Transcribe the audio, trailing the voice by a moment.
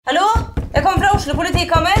Oslo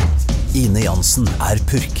politikammer. Ine Jansen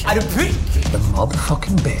purk. Du purk? The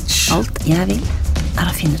motherfucking bitch. Alt jeg vil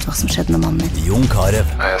å finne ut hva som skjedde med mannen min. Jon Carew.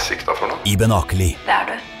 Jeg sikta for noe? Iben Akeli. Det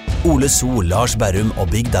du. Ole So, Lars Berrum og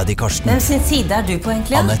Big Daddy Karsten. Hvem sin side du på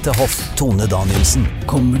egentlig? Annette Hoff, Tone Danielsen.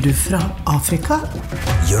 Kommer du fra Afrika?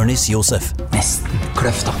 Jørnis Josef. Nesten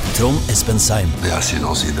kløfta. Trond Espen Seim. Det er synd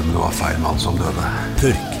å si det, men det var feil mann som døde.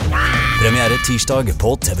 Purk. Premiere tirsdag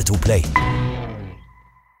på TV2 Play.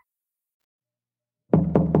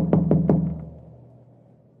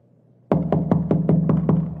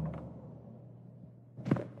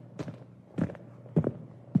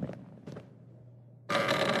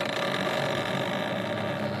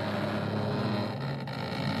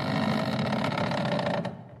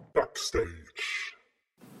 Backstage.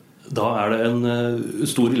 Da det en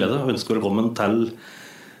stor glede å ønske velkommen til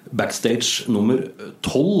Backstage nummer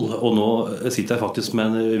 12. Og nå sitter jeg faktisk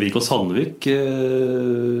med Viggo Sandvik.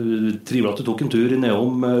 Trivelig at du tok en tur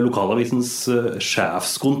nedom lokalavisens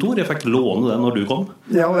sjefskontor. Jeg fikk låne den når du kom.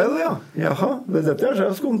 Ja vel, ja. Jaha, dette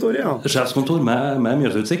sjefskontoret, ja. Sjefskontor med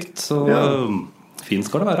mjøsutsikt, så ja. Fint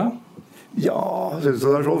skal det være. Ja, synes du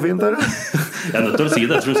det så fint, eller? Jeg nødt til å si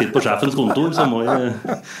det, ettersom du sitter på sjefens kontor, så må jeg...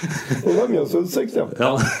 Det var mjøsutsikt, ja.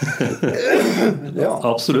 Ja. Ja.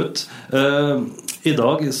 Absolutt. I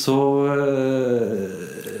dag så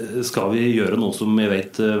skal vi gjøre noe som jeg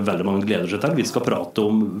vet veldig mange gleder seg til. Vi skal prate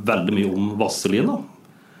veldig mye om Vazelina.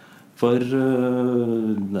 For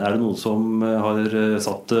det noe som har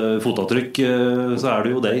satt fotavtrykk, så det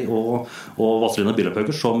jo deg og Vazelina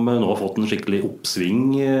Bilopphøggers som nå har fått en skikkelig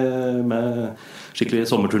oppsving med skikkelig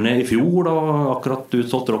sommerturné i fjor, da, akkurat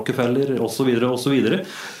utsolgt Rockefeller, og så videre, og så videre.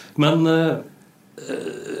 Men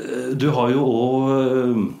du har jo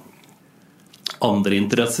også andre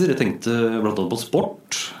interesser. Jeg tenkte blant annet på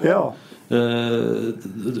sport. Ja.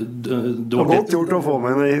 Du har godt gjort å få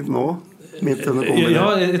meg ned hit nå.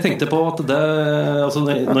 Ja, jeg tenkte på at det, altså,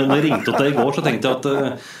 når jeg ringte til deg i går, så tenkte jeg at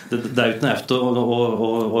det jo ikke noe efter å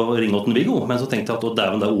ringe til Viggo, men så tenkte jeg at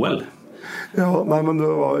det OL. Ja, nei, men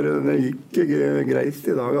det gikk greit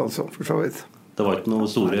i dag, altså, for så vidt. Det var ikke noen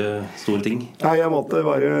store ting? Nei, jeg måtte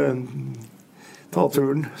bare ta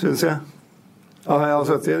turen, synes jeg. Ja,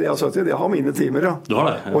 jeg har mine timer, ja. Du har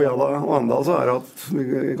det? Ja. Og enda så det hatt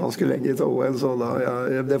ganske lenge til OL, så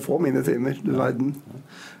det får mine timer, du verden.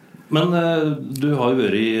 Men du har jo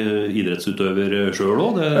vært idrettsutøver selv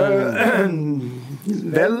også?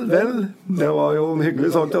 Vel. Det var jo en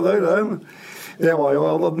hyggelig sak til deg, det. Jeg var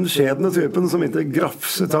jo den skjedende typen som ikke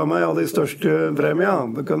grafset av meg av de største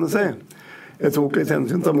premiene, det kan jeg si. Jeg tok litt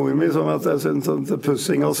hensyn til mor mi, som at jeg synes at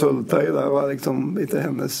pussing av sølvtøy, det var liksom ikke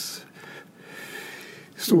hennes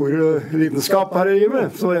store lidenskap her i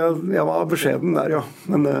livet. Så jeg var beskjeden der, ja.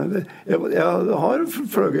 Men jeg har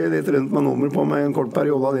fløyet litt rundt med nummer på meg en kort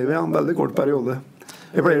periode av livet, ja. En veldig kort periode.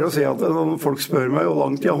 Jeg pleier å si at når folk spør meg hvor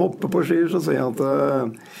langt jeg hopper på skier, så sier jeg at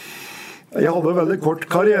jeg hadde en veldig kort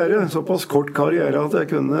karriere. Såpass kort karriere at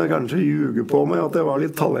jeg kunne kanskje ljuge på meg at jeg var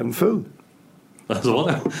litt talentfull. Så var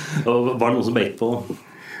det. Var det noen som beit på?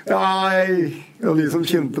 Ja, de som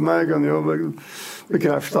kjente meg kunne jo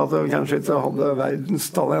bekrefte at jeg kanskje ikke hadde verdens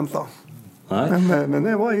talent da. Men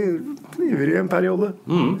jeg var ivrig en periode.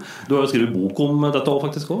 Du har jo skrevet bok om dette også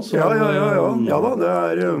faktisk også. Ja da, det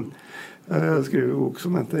jeg skrevet bok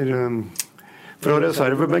som heter Fra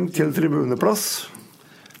reservebenk til tribuneplass.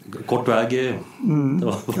 Kort vei.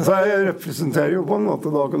 Så jeg representerer jo på en måte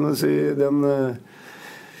da kan du si den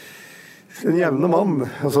jevne mann,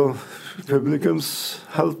 altså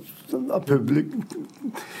publikumshelt,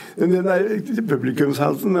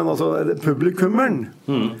 publikumshelten, men altså publikummeren.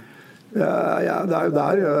 Ja, det jo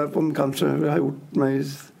der jeg kanskje har gjort meg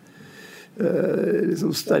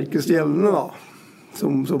liksom sterkest gjeldende da,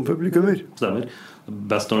 som publikummer. Stemmer.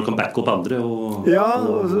 Best når du kan backe opp andre. Ja,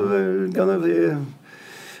 og så kan jeg si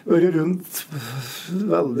vært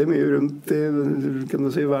veldig mye rundt i, kan du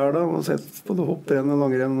si, hverdag og sett på det hopprenn,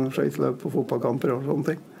 langrenn, skøyteløp og fotballkamper og sånne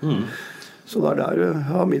ting. Så det der jeg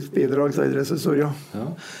har mitt bidrag til idrettshistoria. Ja.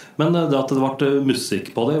 Men det at det ble musikk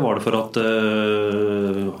på det, var det for at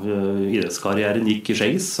idrettskarrieren gikk i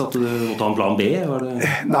skeis? At du måtte ha en plan B? Var det...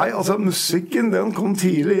 Nei, altså musikken den kom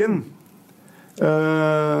tidlig inn.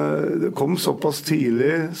 Det kom såpass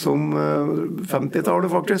tidlig som 50-tallet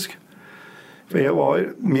faktisk. For jeg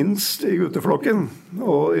var minst i gutteflokken,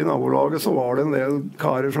 og i nabolaget så var det en del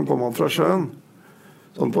karer som kom an fra sjøen,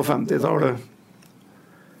 sånn på 50-tallet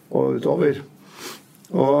og utover.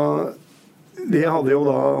 Og de hadde jo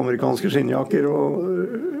da amerikanske skinnjakker og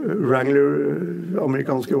Wrangler,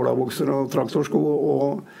 amerikanske olabukser og traktorsko,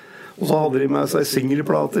 og så hadde de med seg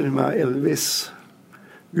singelplater med Elvis,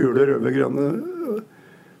 gule, røde, grønne,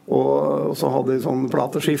 Og så hadde de sånne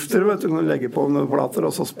plateskifter, vet du, kunne legge på noen plater,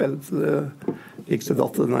 og så gikk det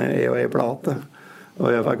datt en E&E-plate. Og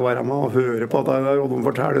jeg fikk være med og høre på det der, og de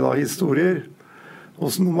forteller da historier.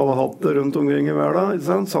 Hvordan de hadde hatt det rundt omkring i verden, ikke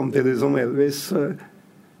sant? Samtidig som Elvis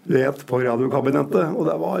let på radiokabinettet. Og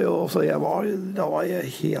det var jo, så det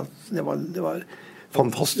var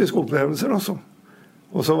fantastiske opplevelser, altså.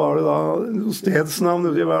 Og så var det da stedsnavn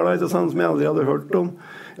ute i verden, ikke sant, som jeg aldri hadde hørt om.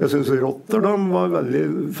 Jeg synes Rotterdam var veldig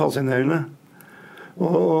fascinerende.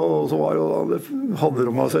 Og så var jo da, hadde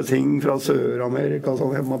de med seg ting fra Sør-Amerika,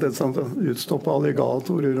 sånn hjemme til utstoppet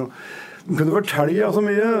alligatorer. Og de kunne fortelle så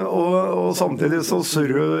mye, og samtidig så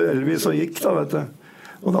surret Elvis og gikk da, vet du.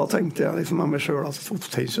 Og da tenkte jeg liksom med meg selv, altså,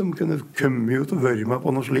 tenk om de kunne komme ut og være med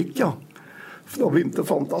på noe slikt, ja. For da begynte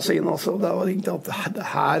fantasien, altså. Det var ikke at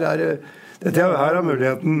dette her er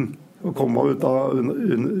muligheten å komme ut av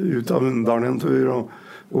Unndalen en tur og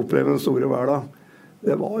oppleve den store verden.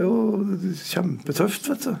 Det var jo kjempetøft,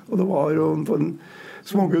 vet du. Og det var jo på en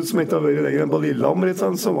smågutt som ikke har vært lenger enn på Lillehammer,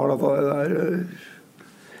 så var det der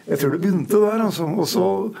jeg tror det begynte der, altså.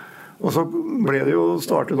 Og så ble det jo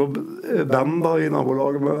startet opp band da i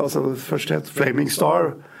nabolaget med, altså først het Flaming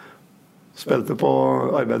Star, spilte på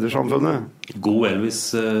Arbeidersamfunnet. God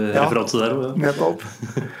Elvis-referanse der. Ja, nettopp.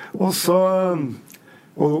 Og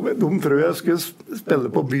de tror jeg skulle spille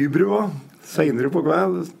på Bybrua senere på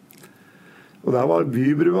kveld. Og der var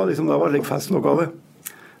Bybrua, liksom, der var litt festlokale.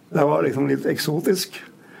 Det var liksom litt eksotisk.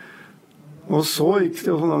 Og så gikk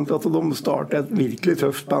det jo så langt at de startet et virkelig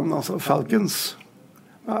tøft band, altså Falcons.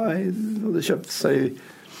 De hadde kjøpt seg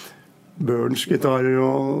Burns-gitarer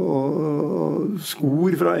og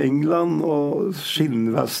skor fra England og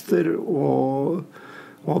skinnvester, og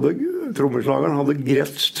trommeslageren hadde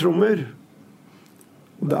Gretsch-trommer.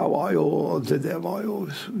 Det var jo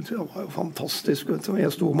fantastisk. Vet du.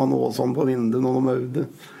 Jeg sto med noe sånn på vinduet når de øvde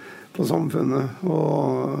på Samfunnet,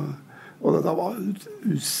 og det var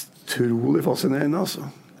utrolig fascinerende, altså.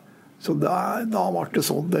 Så da ble det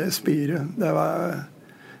sånn det spiret. Da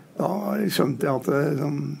skjønte jeg at det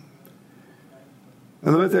sånn.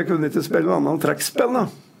 Men du vet, jeg kunne ikke spille noe annet enn trekkspill, da.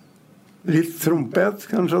 Litt trompet,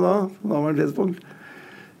 kanskje da var det et tidspunkt.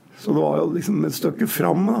 Så det var jo liksom et stykke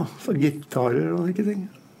fram, da. Så gitarer og ikke ting.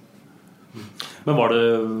 Men hadde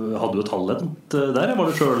du et talent der, eller var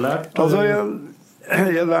du selv lært? Altså,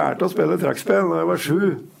 jeg lærte å spille trekkspill da jeg var 7.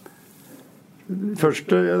 Det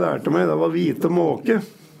første jeg lærte meg, det var Hvite måke.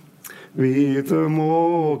 Hvite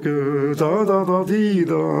måke,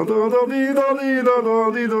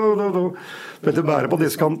 da-da-da-di-da-da-da-di-da-da-di-da-da-da. Spilte bare på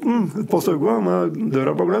diskanten på stugva med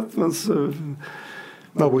døra på gløtt, mens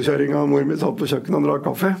nabokjøringen og mor mi satt på kjøkkenet og drakk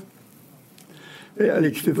kaffe. Jeg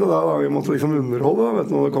likte ikke det da, vi måtte liksom underholde, vet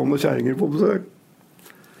du, når det kom noen kjæringer på besøk.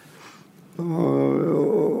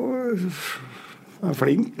 Jeg er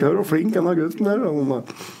flink, hør hvor flink denne gutten der. Han var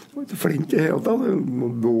ikke flink i hele tatt,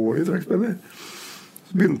 dårlig trekkspiller.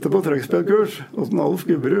 Begynte på trekkspillkurs hos Alf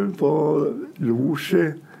Gubberud på Losj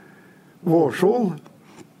i Vårsål.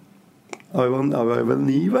 Da var jeg vel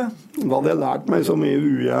 9. Da hadde jeg lært meg så mye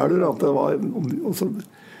ugjerder at det var å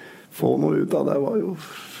få noe ut av det var jo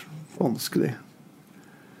vanskelig.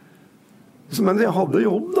 Men jeg hadde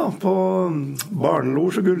jobb da på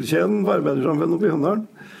Barnelosj og Gullkjeden på Arbeidersamfunnet oppe i Hunndalen.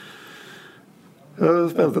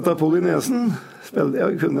 Jeg spilte til Polynesen.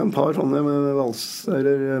 Jeg kunne en par sånne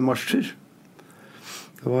marsjer.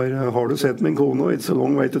 Det var Har du sett min kone? It's a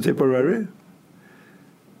long way to Tipperary.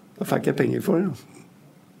 Da fikk jeg penger for det.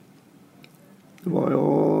 Det var jo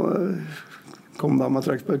kom da med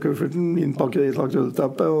trekkspillkufferten, innpakket i et slags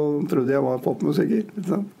ullteppe og trodde jeg var popmusiker.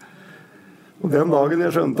 Og den dagen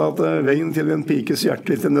jeg skjønte at veien til en pikes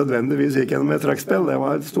hjerte ikke nødvendigvis gikk gjennom et trekkspill, det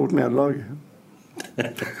var et stort nederlag.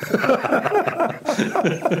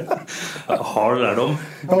 Har du lært om?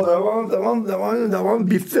 Ja, det var en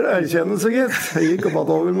bitter erkjennelse, gitt. Jeg gikk opp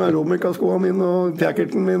over med romikaskoene mine og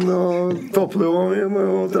pjekkerten min og topplua mine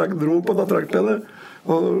og dro på det trekkspillet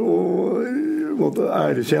og måtte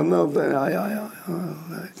erkjenne at det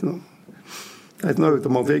er ikke noe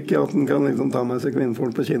automatikk i at den kan liksom ta med seg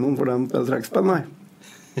kvinnfolk på kinoen for den spiller trekkspill, nei.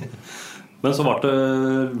 Men så var det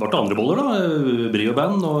andre boller da,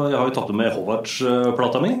 Brio-band, og jeg har jo tatt det med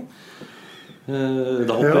Hovards-plata mi. Da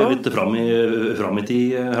hopper jeg litt fram i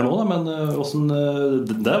tid her nå da, men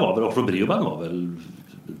det var vel også Brio-band,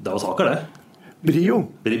 det var saker det. Brio,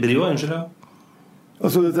 unnskyld, ja.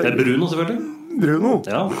 Altså, det er Bruno selvfølgelig. Bruno?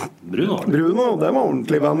 Ja, Bruno, det var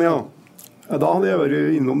ordentlig band, ja. Da hadde jeg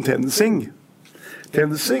vært innom Tensing.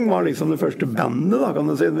 Tensing var liksom det første bandet da, kan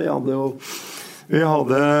du si. Vi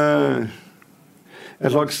hadde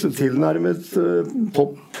en slags tilnærmet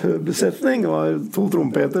popbesetning. Det var 2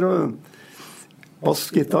 trompeter og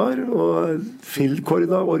bassgitar og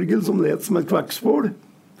fillkorda-orgel som let som et kvekkspål.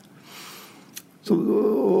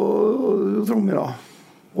 Og trommer da.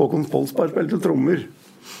 Håkon Polsberg spilte trommer.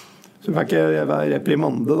 Så fikk jeg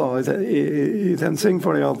reprimande da i TenSing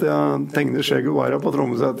fordi at jeg tegnet Che Guevara på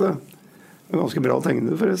trommesettet. Ganske bra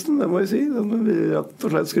tegnet forresten, det må jeg si. Det må vi rett og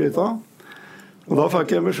slett skryte av. Og da fikk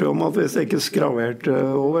jeg beskjed om at hvis jeg ikke skraverte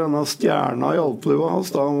over denne stjerna i alplua hans,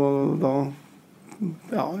 da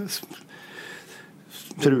ja,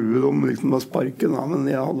 truet de liksom med sparken, da, men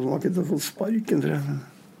jeg hadde nok ikke fått sparken, tror jeg.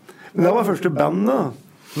 Men det var første bandet.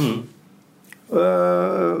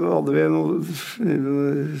 Hadde vi noen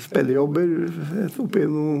spillejobber oppe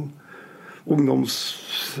i noen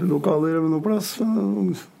ungdomslokaler eller noen plass.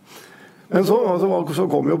 Men så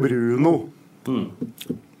kom jo Bruno.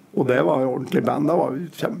 Og det var jo ordentlig band. Da var vi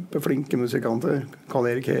kjempeflinke musikanter.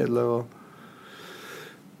 Karl-Erik Hedle og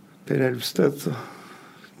Per Elvstedt og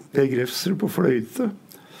Per Grefsrud på fløyte.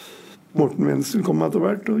 Morten Wenzel kom etter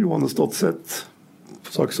hvert, og Johannes Stottseth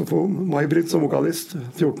på saxofon. May-Britt som vokalist,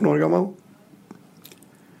 14 år gammel.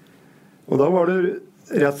 Og da var det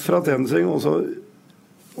rett fra TenSing, og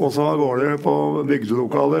så går det på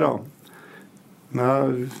bygdelokaler, da.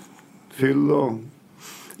 Med fyll og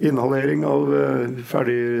inhalering av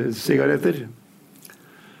ferdigsigaretter.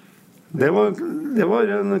 Det var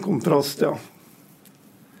en kontrast, ja.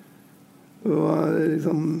 Det var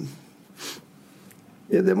liksom...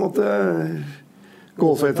 Det måtte gå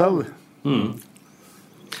seg til.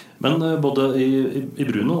 Men både i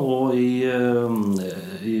Bruno og i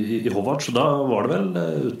Howard, så da var det vel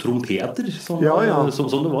trompeter som det var?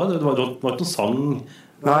 Det var ikke noen sang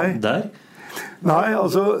der? Nei,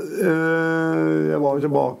 altså jeg var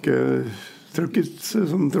tilbake trukket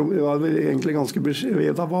som trompeter. Jeg var egentlig ganske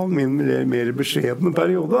beskjeden. Det var min mer beskjedne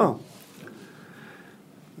periode.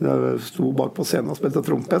 Jeg sto bak på scenen og spilte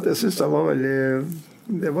trompet. Jeg synes det var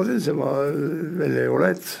veldig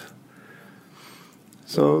ålreit.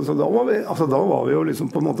 Så da var vi jo liksom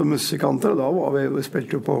på en måte musikanter, og da vi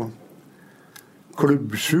spilte jo på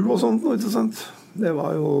Klubb 7 og sånt, ikke sant? Det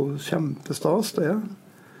var jo kjempestas, det.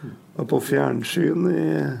 Og på fjernsyn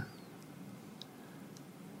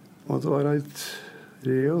måtte være et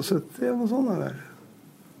 73 eller noe sånt der.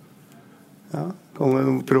 Ja, kom det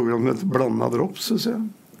noen program med et blandet drops, synes jeg.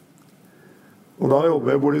 Og da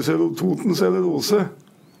jobbet jeg både i Toten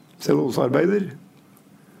cellulosearbeider.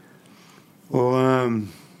 Og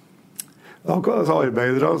da så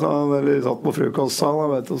arbeidere satt på frukostsalen,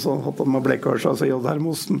 vet du, og så hatt de med blekkørsa og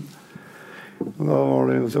termosten. Og da var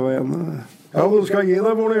det jo så en... Ja, du skal gi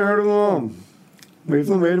deg hvor de her nå. Det blir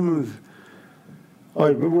ikke noe mer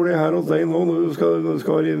arbeid hvor de her hos deg nå. Du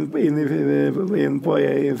skal inn på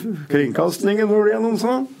kringkastningen, hvor det er noen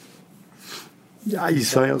sånn. Jeg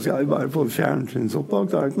sa jeg skal bare få fjernsynsopptak,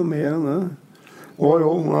 det er ikke noe mer enn det. Jo,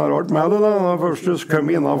 det har vært med det da, da først kom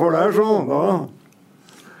innenfor der, så da.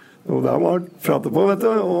 Og det var pratet på, vet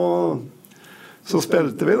du, og så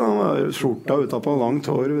spilte vi da, skjorta utenpå langt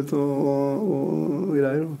hår, vet du, og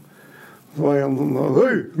greier. Så var en sånn da,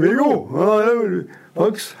 «Hei, Viggo,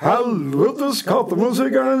 takks helvetes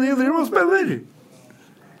kattemusikerne, de driver og spiller!»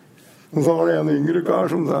 Og så var det en yngre kar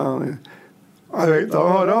som sa, «Jeg vet da,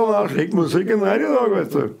 Harald, det er slik musikken er i dag,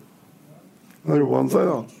 vet du.» Da roet han seg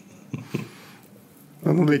da.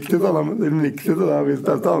 Men de likte det, vi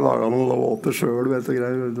spilte, han laget noen låter selv, vet du,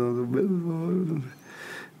 greier.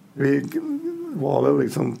 Vi var vel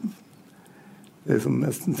liksom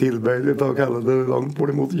nesten tilbøyelig til å kalle det langt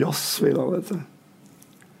bortimot jazz, vet du.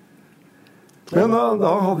 Men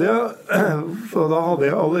da hadde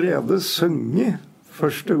jeg allerede sunget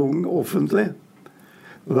første gang offentlig.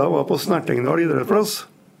 Og da var jeg på Snertingdal idrettsplass.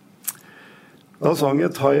 Da sang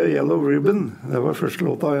jeg «Tie a Yellow Ribbon». Det var første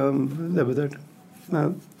låta jeg debuterte. Ja.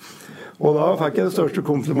 Og da fikk jeg det største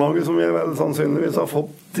komplimentet som jeg vel sannsynligvis har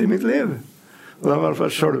fått i mitt liv. Og det var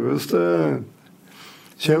selveste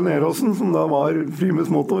Kjell Neråsen, som da var primus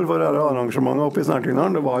motor for arrangementet oppe i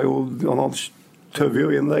Snertingdalen. Det var jo, han hadde tøvd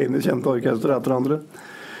jo inn det ene kjente orkester etter andre.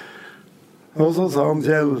 Og så sa han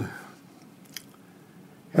Kjell,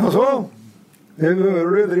 «Ja så, jeg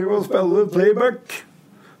hører du driver og spiller playback,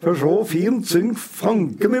 for så fint syng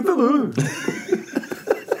fanken ikke du!»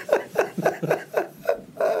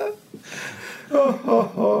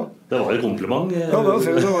 Det var et kompliment. Ja, da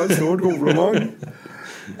synes jeg det var et stort kompliment.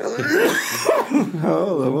 Ja,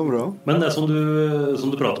 det var bra. Men det som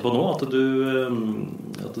du prater på nå,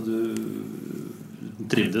 at du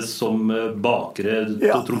trivdes som bakere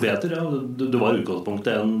trompeter, ja. Du var i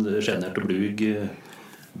utgangspunktet en genert og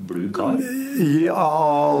blyg kar. Ja,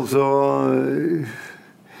 altså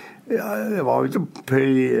jeg var jo ikke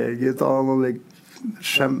preget av noe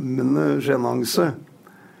skjemmende sjenanse.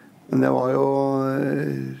 Men det var jo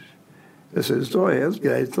jeg synes det var helt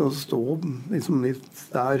greit å stå liksom litt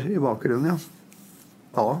der i bakgrunnen, ja.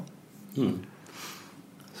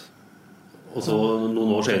 Og så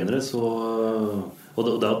noen år senere så og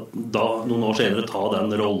da noen år senere ta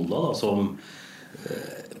den rolla da, som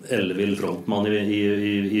ellevill frontmann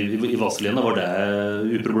i Vazelina, var det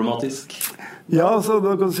uproblematisk? Ja, så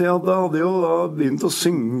da kan du si at da hadde jeg jo da begynt å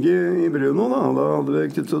synge i Bruno da hadde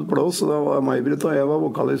vi kuttet blås, og da var May-Britt og jeg var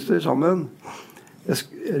vokalister sammen. Jeg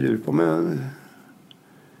lurer på om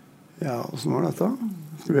hvordan var dette?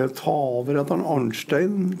 Skulle jeg ta over etter en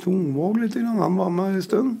Arnstein Tungvåg litt, han var med en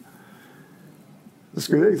stund. Jeg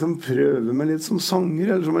skulle liksom prøve meg litt som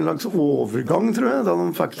sanger, eller som en slags overgang, tror jeg, da de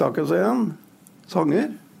fikk tak i seg igjen. Sanger.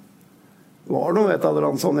 Det var noe et eller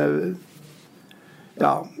annet sånn.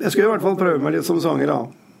 Jeg skulle i hvert fall prøve meg litt som sanger, da.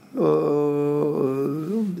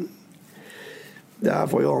 Det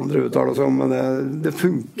får jo andre uttale sånn, men det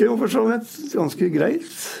funker jo for så vidt ganske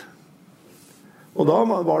greit. Og da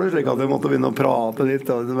var det slik at jeg måtte begynne å prate litt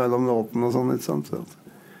mellom låtene og sånn, ikke sant?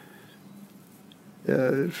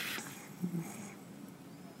 Jeg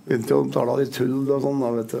begynte å tale litt tull og sånn, da,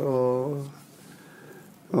 vet du,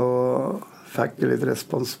 og fikk litt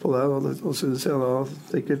respons på det, og synes jeg da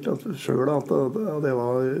sikkert at selv at det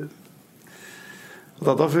var at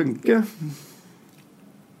dette funker.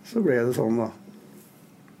 Så ble det sånn, da.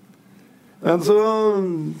 Men så,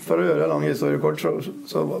 for å gjøre en lang historie kort,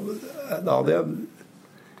 så da hadde jeg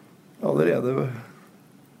allerede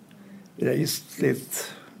reist litt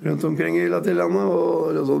rundt omkring i landet,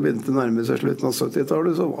 og så begynte nærmere seg slutten av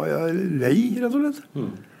 70-tallet, så var jeg lei, rett og slett.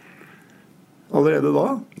 Allerede da.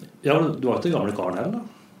 Ja, du var ikke gamle karen her, da?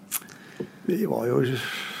 Vi var jo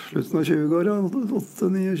slutten av 20-åra,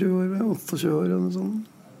 28-29 år, 28 år, eller noe sånt.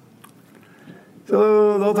 Så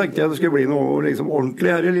da tenkte jeg det skulle bli noe liksom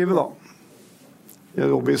ordentlig her i livet, da. Jeg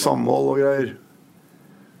jobbet i samhold og greier.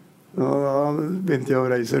 Da begynte jeg å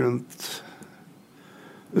reise rundt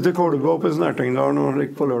ute i Kolbå oppe i Snertingdalen, og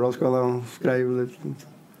slik på lørdag skal jeg skrive litt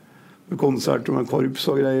med konserter med korps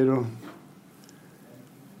og greier, og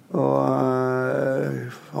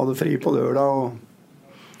hadde fri på lørdag,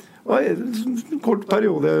 og en kort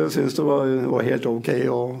periode jeg synes det var helt ok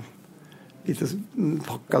å ikke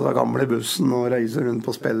pakke seg gamle bussen og reise rundt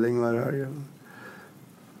på spilling hver helg.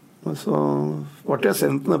 Og så ble jeg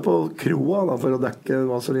sendt ned på kroa da, for å dekke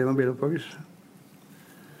Vazelina og Bilopphøggers.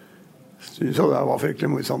 Synes jeg det var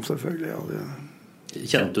fryktelig morsomt, selvfølgelig. Ja.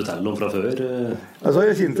 Kjente du til dem fra før? Altså,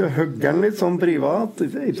 jeg kjente Høggeren litt sånn privat,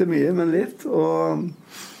 ikke mye, men litt. Og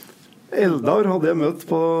Eldar hadde jeg møtt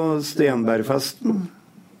på Stenbergfesten,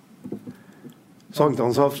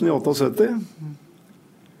 Sankthansaften i 78.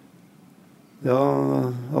 Da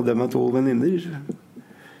hadde jeg med 2 venninner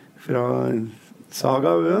fra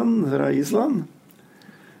Sagaøen, fra Island.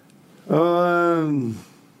 Og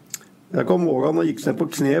jeg kom Vågan og gikk ned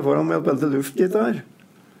på kne foran meg og spilte luftgitar.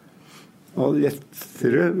 Og du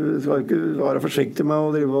skal ikke være forsiktig med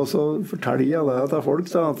å drive og fortelle det til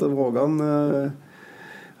folk, da, at Vågan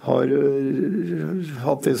har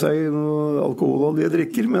hatt i seg noe alkoholholdige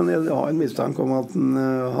drikker, men jeg har en mistanke om at han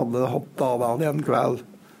hadde hatt av det en kveld.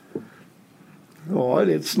 Det var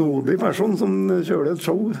en litt snodig person som kjørte et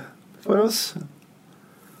show for oss.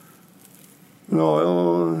 Det var jo,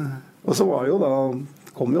 og så var jo da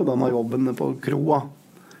kom jo denne jobben på kroa,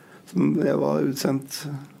 som jeg var utsendt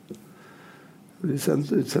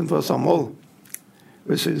for samhold. Og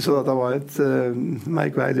jeg synes jo at det var et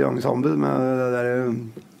merkverdig ensemble med det der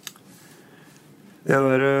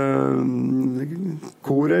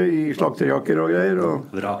koret i slakterjakker og greier, og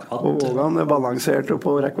Vågan balanserte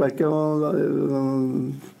på rekkverket, og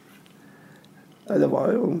det var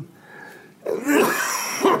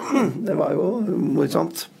jo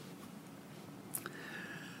morsomt.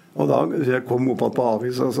 Og da jeg kom opp på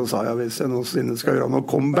avisa, så sa jeg hvis jeg noensinne skal gjøre noe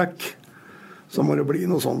comeback, så må det bli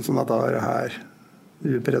noe sånt som dette her.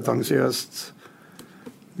 Upretensiøst,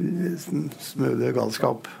 smøde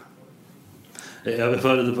galskap. Ja,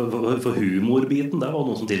 for humorbiten, det var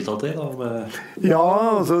noe som tiltalte deg da? Ja,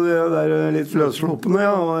 altså det der litt løssluppende,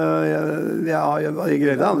 ja. Og jeg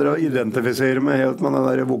greide aldri å identifisere meg helt med den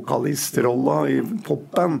der vokalistrolla i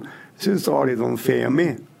poppen. Jeg synes det var litt sånn femi.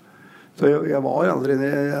 Så jeg var aldri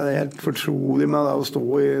helt fortrolig med det å stå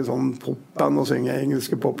i sånn popband og synge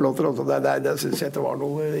engelske poplåter. Det synes jeg ikke var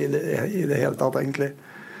noe i det hele tatt, egentlig.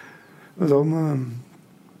 Sånn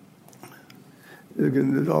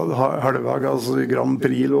halvvag, altså Grand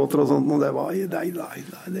Prix-låter og sånt, og det var nei,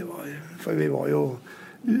 det var, for vi var jo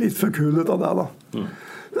litt for kule av det, da.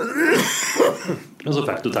 Men så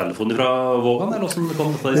fikk du telefon fra Vågan, eller hvordan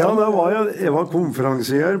kom det? Ja, da var jeg var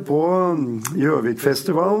konferansier på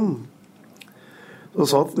Gjøvikfestivalen. Så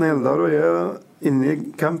satt Neldar og jeg inne i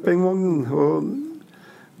campingvognen og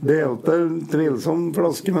delte tvilsom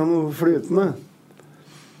flaske med noe flytende.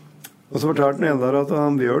 Og så fortalte Neldar at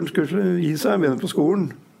han Bjørn skulle gi seg, begynne på skolen.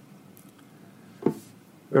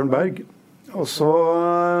 Bjørn Berg. Og så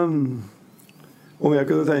om jeg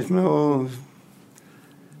kunne tenke meg å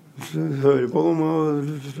høre på dem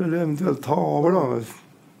eller eventuelt ta over da.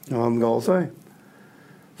 Ja, han ga seg.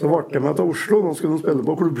 Så ble jeg med til Oslo. Nå skulle de spille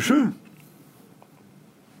på Klubb 7.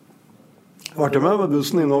 Ble jeg med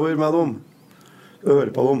bussen innover med dem og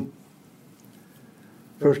høre på dem.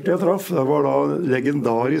 Første jeg traff, det var da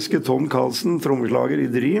legendariske Tom Carlsen, trommeslager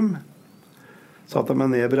i Dream. Satt jeg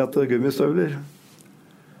med nedbrettet gummistøvler.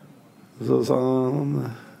 Så sa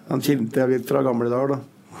han kjente jeg litt fra gamle dager da.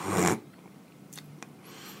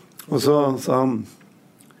 Og så sa han,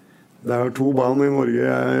 det er 2 band i Norge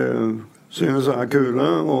jeg synes er kule,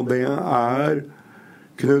 og det er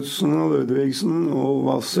Knudsen og Ludvigsen og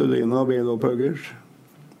Vazelina og Bilopphøggers.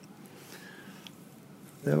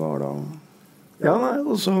 Det var da... Ja, nei,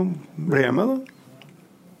 og så ble jeg med da.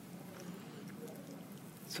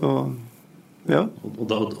 Så, ja. Og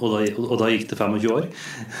da gikk det 25 år?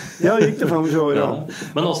 Ja, gikk det 25 år, ja.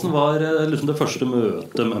 Men hvordan var liksom det første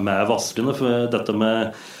møtet med Vazelina? For dette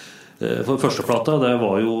med... For første plata, det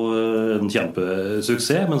var jo en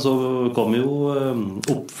kjempesuksess, men så kom jo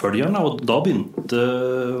oppfølgerne, og da begynte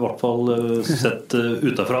i hvert fall sett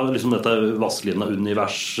utenfra liksom dette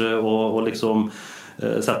Vazelina-universet og liksom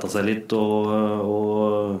sette seg litt,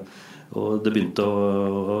 og det begynte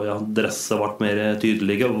å dresse ble mer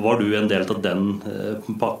tydelige. Var du en del av den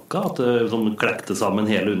pakka, at det liksom klekte sammen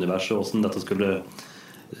hele universet, og hvordan dette skulle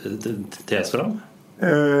tes fram?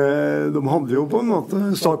 De hadde jo på en måte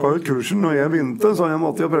staket ut kursen når jeg begynte, så jeg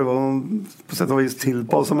måtte jo prøve å på sett og vis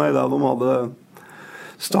tilpasse meg det de hadde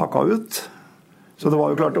staket ut. Så det var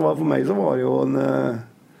jo klart, for meg så var det jo en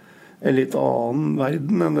litt annen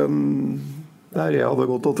verden enn den der jeg hadde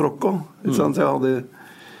gått og tråkket. Så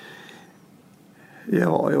jeg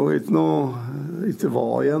var jo ikke noe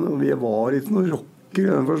vi var ikke noe rocker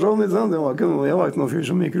i den forstand, jeg var ikke noe fyr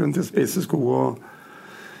som gikk rundt i spisse sko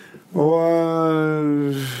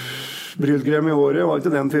og brylkrem i håret var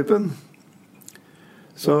ikke den typen.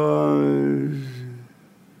 Så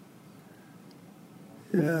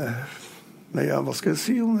hva skal jeg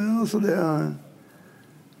si om det? Altså det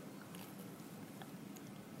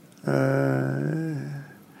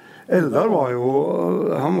Eldar var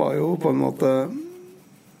jo på en måte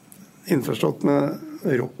innforstått med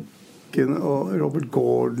rocken og Robert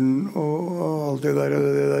Gordon og alt det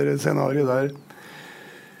der scenariet der.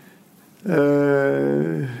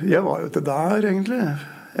 Jeg var jo ikke der egentlig.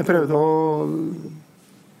 Jeg prøvde å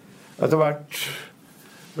etter hvert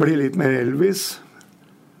bli litt mer Elvis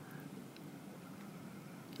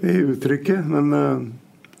i uttrykket, men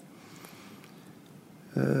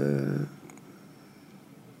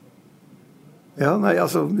ja, nei,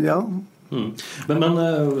 altså, ja. Men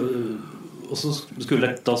og så skulle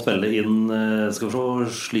jeg da spille inn skal vi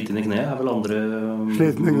se, Slit inn i kne er vel andre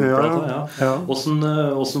Slit inn i kne, ja.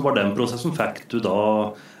 Hvordan var den prosessen? Fikk du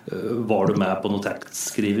da var du med på noe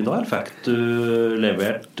tekstskriving da? Eller fikk du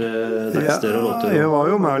levert tekster og låter? Jeg var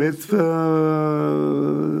jo med litt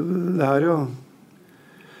det her, ja.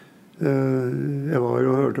 Jeg var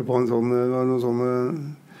jo hørte på noen sånne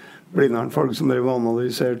blindernfolk som drev og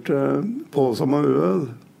analyserte på samme øl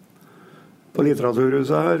på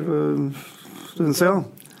Litteraturhuset her stund siden.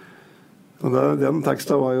 Og den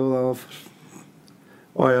teksten var jo da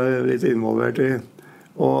var jeg litt involvert i.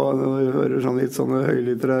 Og når vi hører litt sånne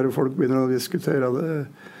høylitterære folk begynner å diskutere det,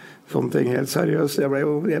 sånne ting helt seriøst, jeg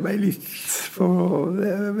ble litt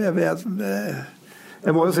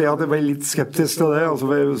jeg må jo si at jeg ble litt skeptisk til det, altså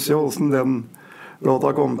ved å se hvordan den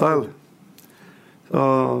låta kom til.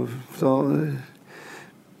 Så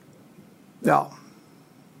ja.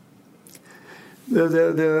 Det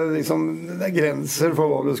er grenser for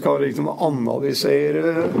hva du skal liksom analysere.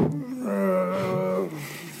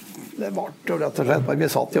 Det var rett og slett vi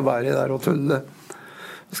satt jo bare der og tulle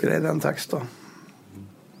og skrev den teksten.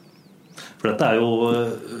 For dette er jo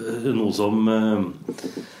noe som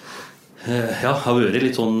har vært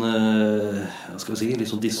litt sånn skal vi si, litt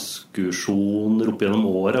sånn diskusjoner opp gjennom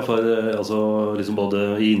året, for altså, liksom både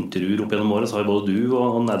i intervjuer opp gjennom året så har både du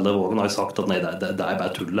og Nelle Vågen har sagt at nei, det er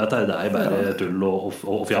bare tull, det er bare tull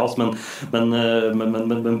og fjas, men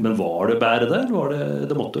var det bare det?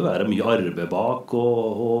 Det måtte jo være mye arbeid bak og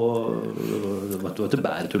vet du,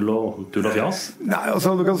 bare tull og fjas? Nei,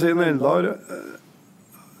 altså du kan si Eldar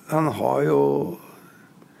han har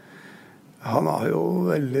jo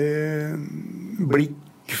veldig blikk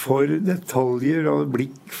for detaljer og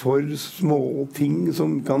blikk for små ting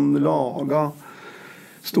som kan lage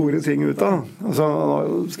store ting ut av. Altså, han har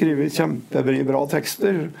jo skrevet kjempebra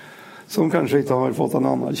tekster som kanskje ikke har fått den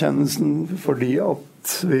anerkjennelsen fordi at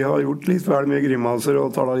vi har gjort litt vel mye grimaser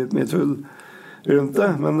og talet litt mye tull rundt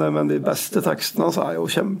det, men de beste tekstene altså, er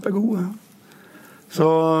jo kjempegode. Så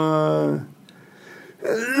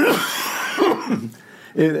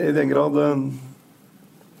i den grad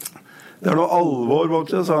det er noe alvor bak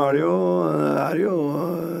det, så er det jo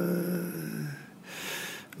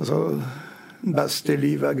altså beste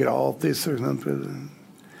livet er gratis, for eksempel.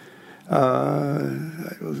 Det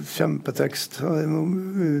er jo kjempetekst.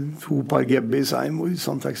 2 par gebbis er en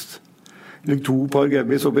morsom tekst. Ligger 2 par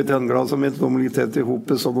gebbis oppi tennglasset mitt, de ligger tett i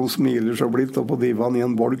hopet, så de smiler så blitt, og på divan i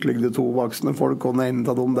en bolk ligger det 2 voksne folk, og den ene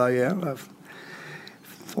av dem der jeg er. Det er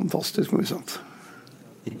fantastisk morsomt.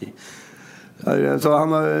 Så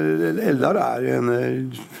Eldar er en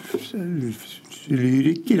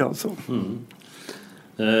lyriker, altså.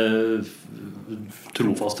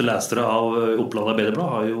 Trofaste lesere av Oppland Arbeiderblad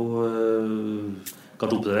har jo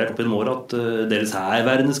kanskje oppdatert opp i år at deres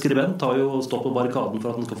herværende skribent har jo stått på barrikaden for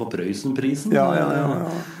at den skal få Prøysen-prisen. Ja. Er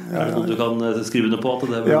det noe du kan skrive under på? At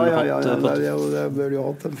det det bør jo ha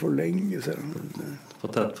hatt den for lenge siden. For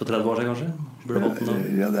 30 år siden kanskje? Burde hatt den da?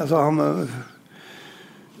 Ja, det, altså, han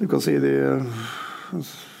du kan si det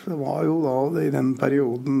var jo da i den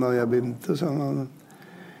perioden da jeg begynte så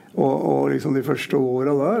og liksom de første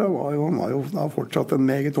årene der han var jo da fortsatt en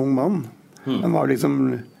meget ung mann. Han var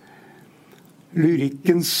liksom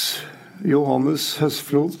lyrikkens Johannes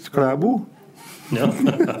Høsflot Klæbo. Ja.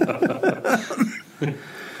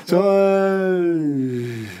 Så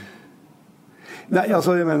nei,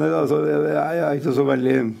 altså jeg mener altså, jeg er ikke så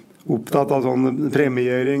veldig opptatt av sånn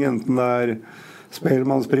premiering, enten det er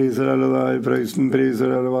Spellemannspriser eller det er Prøysenpriser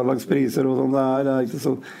eller hva slags priser og sånn det er ikke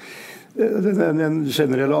så den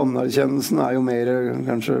generelle anerkjennelsen er jo mer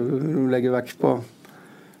kanskje å legge vekt på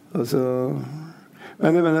altså,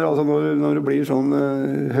 men jeg mener altså når det blir sånn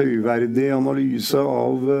høyverdig analyse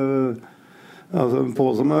av altså på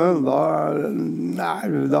som da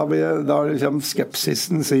kommer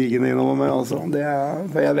skepsisen sigende innover meg altså.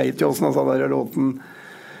 For jeg vet jo hvordan altså, der låten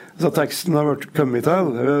så teksten har vært kommet til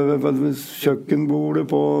kjøkkenbordet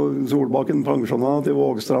på Solbakken pensjonat i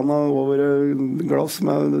Vågstranda over glass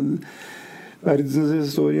med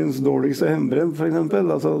verdenshistoriens dårligste hembrent for eksempel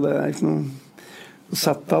altså, det er ikke noe å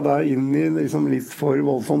sette det inn i liksom, litt for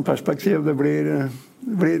voldsomt perspektiv det blir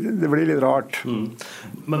litt rart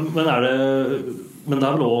men er det men det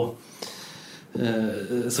er vel også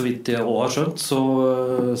så vidt jeg også har skjønt så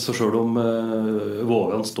selv om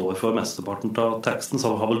Vågan står for mesteparten av teksten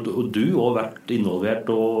så har vel du også vært involvert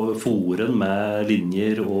og foren med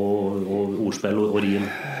linjer og ordspill og rim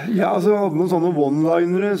ja, altså jeg hadde noen sånne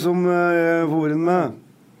one-linere som jeg foren med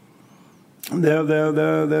det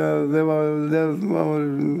var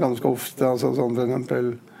ganske ofte altså, sånn for eksempel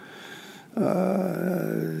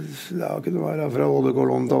det kan være fra Åde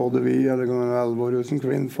Kolon til Åde Vi eller det kan være Elvor uten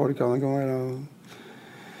kvinnfolk det kan være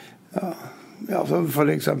ja, for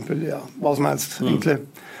eksempel ja, hva som helst egentlig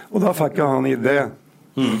og da fikk han idé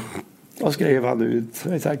da skrev han ut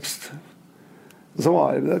en tekst og så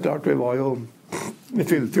var det klart vi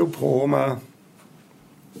fylte jo på med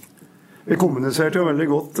vi kommuniserte jo veldig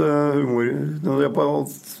godt humor når vi er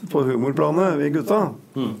på humorplanet vi gutta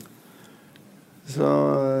så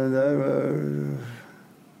der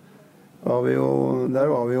var vi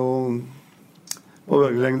jo på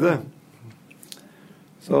bølgelengde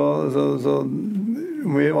så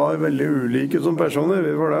vi var veldig ulike som personer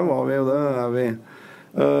for der var vi og det er vi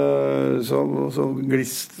så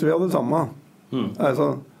gliste vi av det samme altså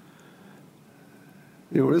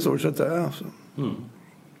vi gjorde det stort sett det altså.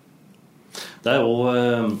 Det er jo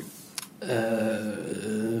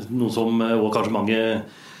noe som og kanskje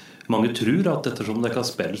mange tror at ettersom dere har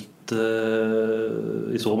spilt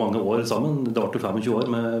i så mange år sammen det var 25 år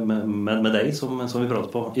med deg som vi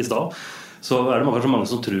pratet på i sted så er det kanskje mange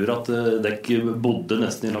som tror at dere bodde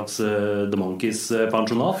nesten i en slags The Monkeys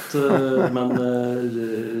pensjonat men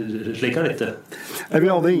slik er det ikke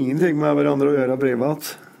vi hadde ingenting med hverandre å gjøre privat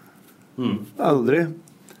aldri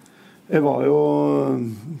vi var jo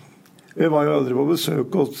aldri på besøk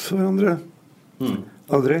hos hverandre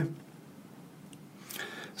aldri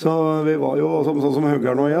så vi var jo sånn som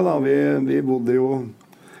Høggern og jeg da, vi bodde jo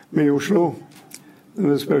mye i Oslo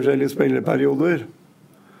ved forskjellige spilleperioder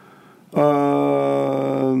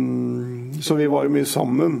så vi var jo mye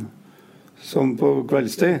sammen sånn på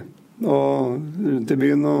kveldstid og rundt i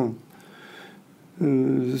byen og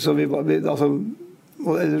Så altså,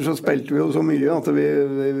 og ellers så spilte vi jo så mye at vi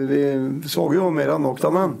så jo mer av nok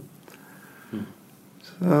av den.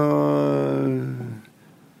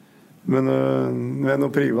 Men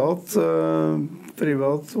noe privat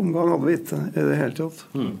omgang hadde vi ikke i det hele tatt.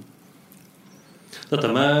 Dette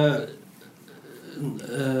med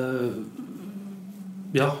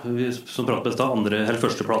ja, vi som pratet med deg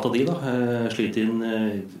første plata di da, slitt inn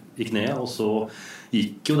i kneet, og så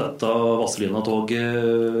gikk jo dette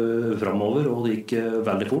Vazelina-toget fremover, og det gikk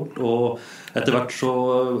veldig fort, og etter hvert så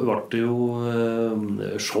ble det jo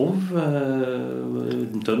show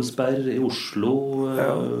Tønsberg i Oslo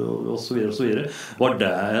og så videre og så videre. Var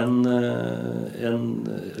det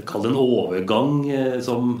kall det en overgang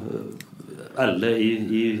som alle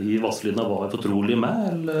i Vazelina var fortrolige med,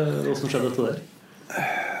 eller hvordan skjedde dette der?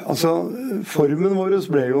 Altså, formen vår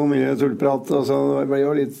ble jo mye tullprat, altså,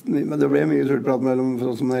 det ble mye tullprat mellom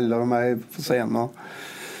sånn som Ella og meg på scenen.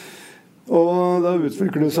 Og da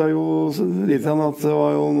utviklet det seg jo litt igjen at det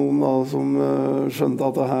var jo noen da som skjønte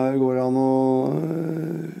at det her går an å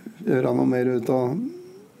gjøre noe mer ut av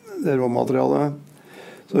det råmaterialet.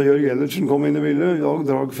 Så Jørg Ellertsen kom inn i bildet,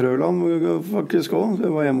 Drag Frøland faktisk også,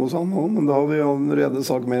 det var hjemme hos han også, men da hadde vi allerede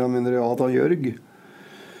sagt mer eller mindre ja til Jørg.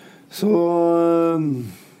 Så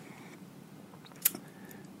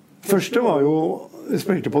første var jo vi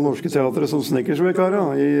spilte på Norske Teatre som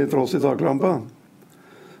snekkersvekara i Tross i taklampa,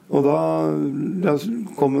 og da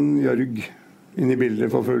kom en Jørg inn i bildet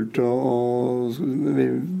for fullt, og vi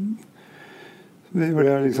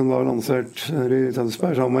ble liksom da lansert her i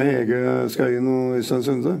Tønsberg sammen med Hege Skøyen og Øystein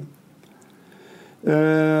Sunde.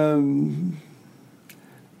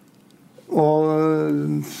 Og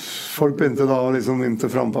folk begynte da liksom inte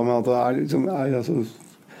frampå med at det liksom, altså,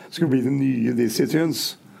 skulle bli det nye Dizzy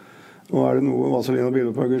Tunes. Og det noe Vazelina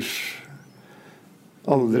Bilopphøggers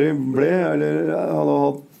aldri ble, eller hadde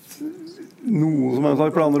hatt noen som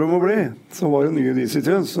hadde planer om å bli, så var det nye Dizzy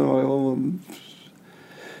Tunes. Det var jo,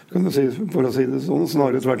 kan du si, for å si det sånn,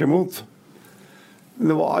 snarere tvert imot.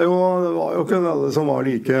 Det var jo ikke alle som var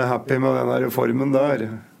like happy med den der formen der.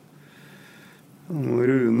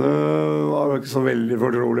 Rune var jo ikke så veldig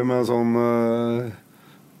fortrolig med sånn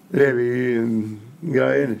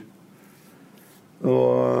revygreier.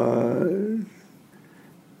 Og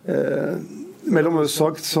mellom oss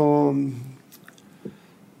sagt så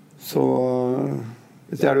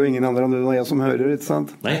det er det jo ingen andre enn du og jeg som hører, ikke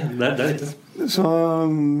sant? Nei, det er ikke. Så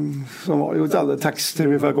var det jo ikke alle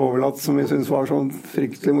tekster vi fikk overlatt som vi synes var sånn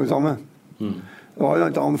fryktelig morsomme. Det var jo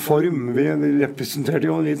en litt annen form. Vi representerte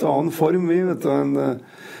jo en litt annen form vi, vet du, enn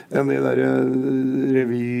de der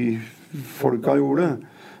revyfolka gjorde.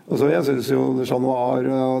 Og så jeg synes jo det sånn var,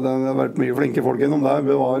 og det har vært mye flinke folk gjennom der,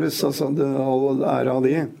 bevares, altså, det all ære av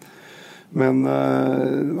de. Men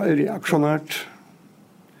det var reaksjonært.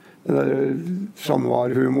 Det der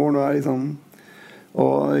Januar-humoren er liksom,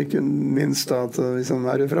 og ikke minst at liksom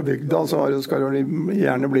er det fra bygda, så skal det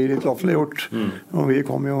gjerne bli litt latterliggjort. Og vi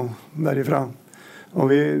kom jo derifra. Og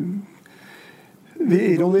vi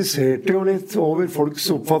ironiserte jo litt over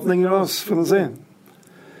folks oppfatninger av oss, for å si.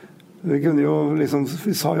 Vi kunne jo liksom,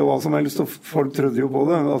 vi sa jo hva som helst, og folk trodde jo på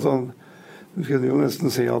det. Altså, vi kunne jo nesten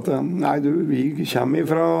si at nei, vi kommer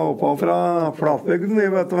fra Flatbygden, vi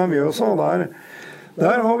vet hvem vi også,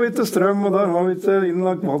 der har vi ikke strøm, og der har vi ikke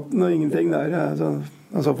innlagt vatten og ingenting der.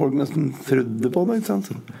 Altså folk nesten trodde på det, ikke sant?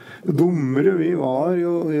 Jo dummere vi var,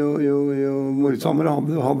 jo morsommere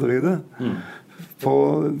hadde vi det.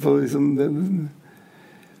 På liksom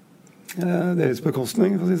deres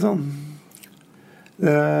bekostning, for å si sånn.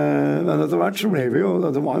 Men etter hvert så ble vi jo,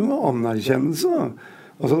 det var jo en anerkjennelse da.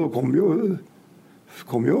 Altså det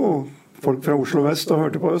kom jo folk fra Oslo Vest og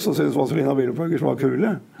hørte på oss og syntes Vazelina Bilopphøggers var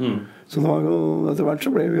kule. Så det var jo, etter hvert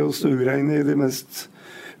så ble vi jo stura inn i de mest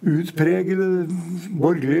utpregede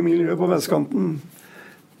borgerlige miljø på vestkanten.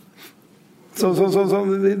 Så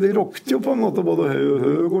de rockte jo på en måte både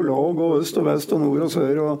høg og låg og øst og vest og nord og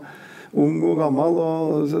sør og ung og gammel,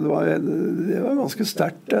 og så det var ganske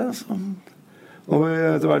sterkt det, altså. Og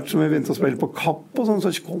etter hvert som vi begynte å spille på kapp og sånn,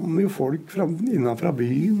 så kom jo folk innenfra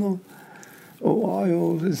byen og var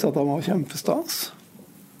jo, syntes at det var kjempestas.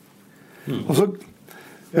 Og så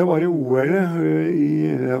jeg var i OL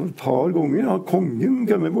et par ganger, har kongen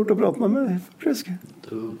kommet bort og pratet med meg, faktisk.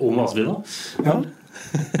 Om Vazelina? Ja.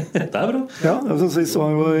 Det er bra. Ja, altså, sist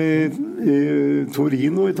var vi i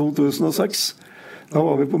Torino i 2006. Da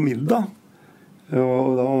var vi på middag, og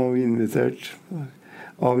da var vi invitert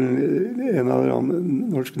av en av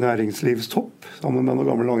norsk næringslivstopp, sammen med noen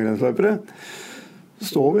gamle langrennsløpere. Så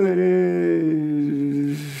står vi nede i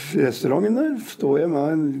restauranten der, står jeg med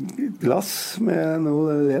en glass med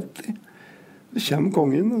noe lett i. Så kommer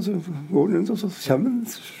kongen, og så går han rundt, og så kommer han,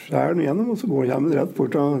 skjærer han gjennom, og så kommer han rett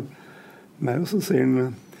bort av meg, og så sier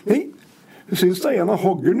han, hei, jeg synes det en av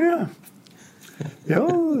hoggerne, ja. Ja,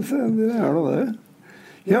 det da det.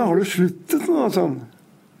 Ja, har du sluttet nå, sånn?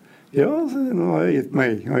 Ja, nå har jeg gitt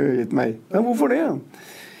meg. Ja, hvorfor det?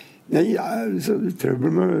 Nei, jeg har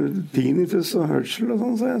trøbbel med tinnitus og hørsel og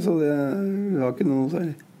sånn, så det var ikke noe, så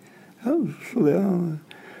ja, så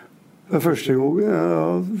det første gangen, ja.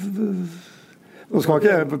 Nå skal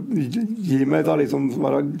ikke jeg gi meg til å liksom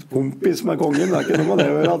være kompis med kongen, det ikke noe med det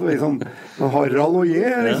å gjøre, at liksom, Harald og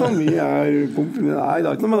jeg, liksom, vi kompis, nei,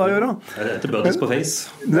 det ikke noe med det å gjøre. Det etter bøtes på face.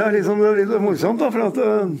 Det liksom det litt morsomt, da, for at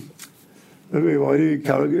vi var i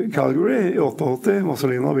Calgary i 88,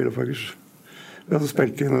 Vazelina og Bilopphøggers. Vi hadde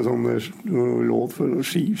spilt inn en sånn låt for noen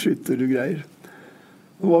skiskytter og greier.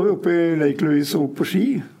 Så var vi oppe i Lake Louise og opp på ski.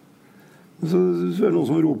 Så det noen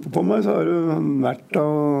som roper på meg, så det Märtha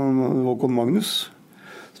og Håkon Magnus.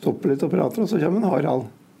 Stopper litt og prater, og så kommer en Harald.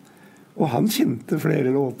 Og han kjente flere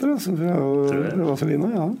låter, altså, fra Vazelina,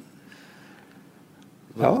 ja.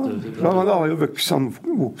 Ja, han var jo han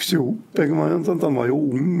vokste jo opp, han var jo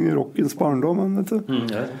ung i rockens barndom, vet du.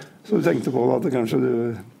 Så du tenkte på at kanskje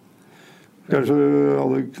du kunne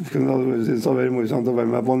synes det var veldig morsomt å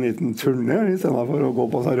være med på en liten turné i stedet for å gå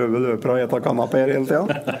på seg røde løpere og ete kanaper hele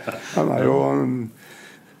tiden. Han jo en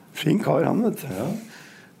fin kar, han, vet du. Ja.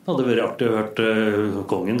 Det hadde vært artig å hørt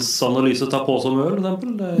kongens analyse ta på som øl, for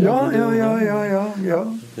eksempel.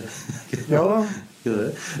 Ja da.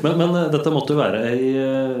 Men dette måtte jo være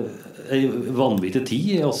en vanvittig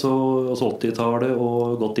tid, altså 80-tallet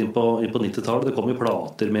og gått inn på 90-tallet. Det kom jo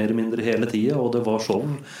plater mer eller mindre hele tiden, og det var show.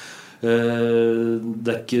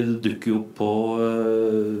 Det dukker jo på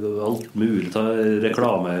alt mulig av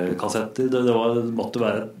reklamekassetter. Det måtte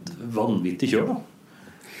være et vanvittig kjør, da.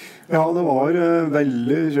 Ja, det var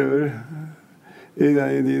veldig kjør i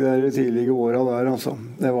de der tidlige årene der, altså.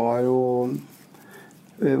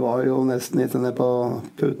 Vi var jo nesten ikke ned på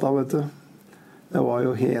puta, vet du. Det var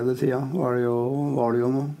jo hele tiden, var det jo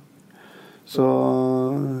noe. Så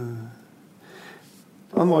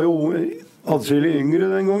han var jo atskillig yngre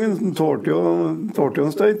den gangen, som tålte jo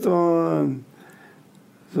en støyt, og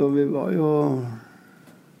så vi var jo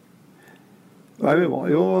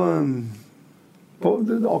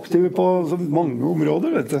aktive på så mange områder,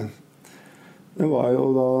 vet du. Det var jo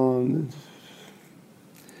da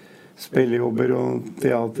spillejobber og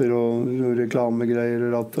teater og reklamegreier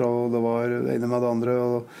og ratter, og det var det ene med det andre,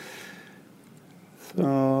 og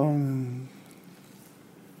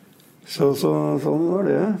så sånn var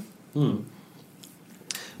det.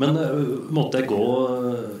 Men måtte jeg gå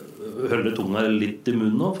holde tunga litt i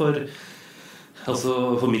munnen nå,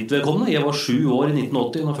 for mitt vedkommende, jeg var 7 år i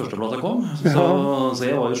 1980 når første plata kom, så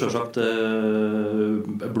jeg var jo selvsagt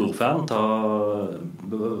blodfan av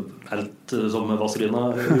alt som Vazelina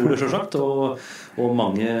gjorde selvsagt, og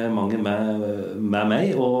mange med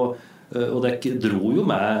meg, og dere dro jo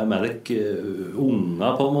med dere unga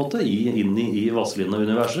på en måte inn i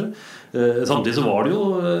Vazelina-universet. Samtidig så var det jo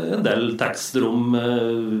en del tekster om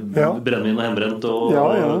brennvin og hjemmebrent, og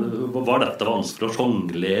var dette vanskelig å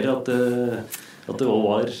sjonglere, at det også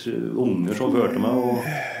var unger som hørte meg?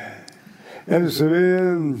 Jeg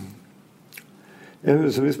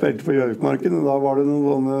husker vi spilte på Gjørkmarken, og da var det noen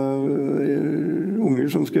sånne unger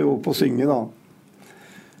som skulle opp og synge, da.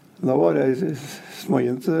 Da var jeg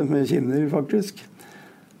småjente med kinner, faktisk.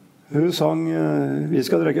 Hun sang 'Vi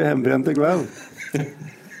skal drikke hjemmebrent i kveld'.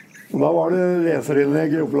 Og da var det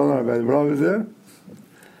leserinnlegg i Oppland Arbeiderblad, vet du.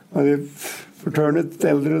 Og de fortørnet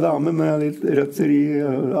eldre dame med litt røtter i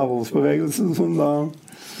avholdsbevegelsen, som da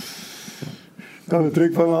ga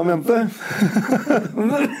uttrykk for hva han mente.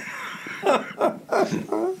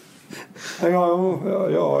 Jeg har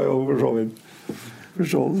jo for så vidt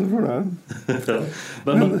forståelse for det.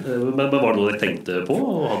 Men var det noe dere tenkte på?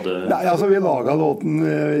 Nei, altså vi laget låten,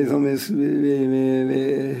 vi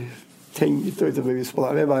tenkte ikke bevisst på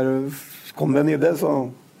det. Vi bare kom med en idé, så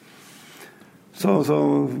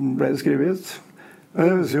ble det skrevet. Jeg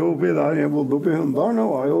husker jo oppi der jeg bodde oppe i Hunndalen,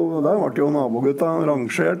 der ble jo nabogutta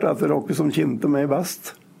rangert etter dere som kjente meg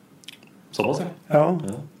best. Såpass, ja.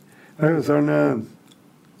 Jeg husker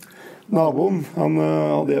naboen, han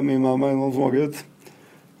hadde mye med meg noen smågutt,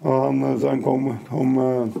 og så han kom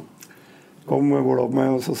bort opp meg,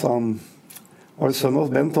 og så sa han, var det sønn hos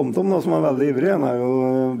Bent Tomtom da, som veldig ivrig. Han jo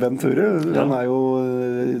Bent Ture, han jo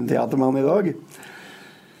teatermann i dag.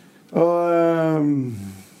 Og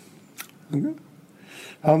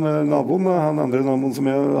naboen, han andre naboen som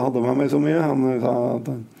jeg hadde med meg så mye, han sa at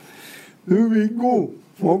du Viggo,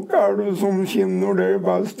 hva det som kjenner det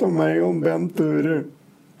best av meg og Bent Ture?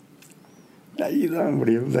 Nei, det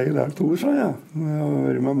blir jo det der 2 år, sa jeg. Jeg har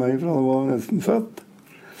vært med meg fra det var nesten født.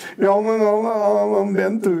 Ja, men han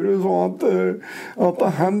Bent Ure sa at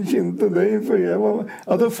han kjente deg for jeg var...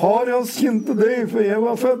 At far hans kjente deg for jeg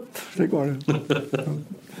var født. Slik var det.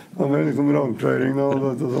 Det var liksom rangføring da,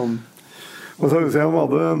 dette sånn. Og så husker jeg de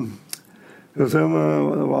hadde... Husker jeg,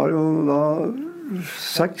 det var jo da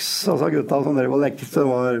 6 altså gutta som drev og lekte. Det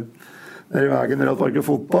var der i veien rett parket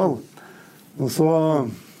fotball.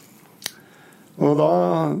 Og da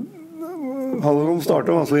hadde de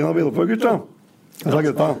startet Vazelina Bilopphøggers da. Jeg sa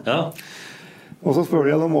gutta. Ja. Og så spør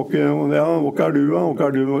jeg dem, hva er du, hva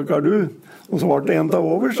er du? Og så var det en av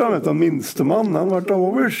overs, da, vet du, minstemann, han var av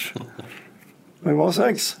overs. Og jeg var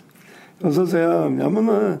 6. Og så sier jeg, ja, men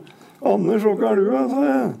Anders, hva er du, sa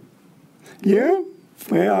jeg. Ja,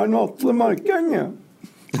 jeg er Atle Markeng, jeg.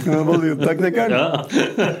 Jeg var lydteknikeren. Ja.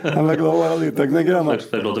 Han fikk lov å være lydtekniker. Det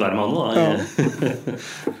fikk lov til å være med han, da. Ja.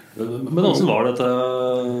 Men hvordan var dette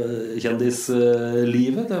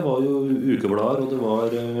kjendislivet? Det var jo ukeblader, og det var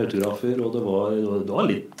autografer, og det var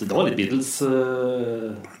litt Beatles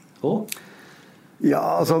også. Ja,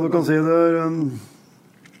 altså du kan si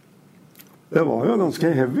det var jo ganske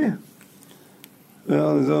heavy. Ja,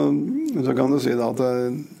 så kan du si da at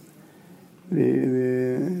vi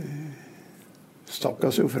stakk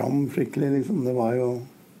oss jo fram skikkelig, liksom. Vi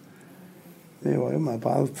var jo med på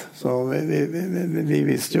alt. Så vi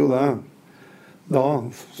visste jo det da,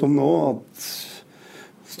 som nå, at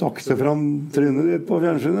stakk det fram trynet ditt på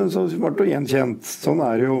fjernsynet, så ble det gjenkjent. Sånn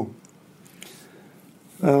det jo.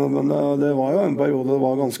 Men det var jo en periode det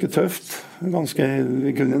var ganske tøft.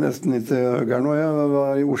 Vi kunne nesten ikke høyere nå. Jeg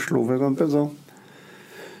var i Oslo, for eksempel, så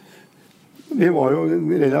vi var jo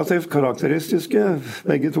relativt karakteristiske,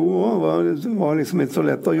 begge to også. Det var liksom ikke så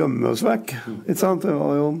lett å gjemme oss vekk, ikke sant?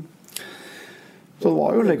 Så det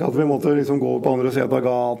var jo slik at vi måtte liksom gå på andre siden av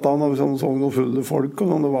gata når vi så noen fulle folk,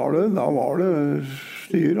 og sånn, da var det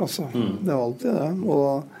styr, altså. Det var alltid det.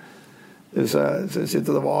 Og jeg synes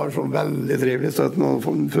ikke det var så veldig trivelig støtt når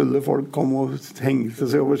fulle folk kom og hengte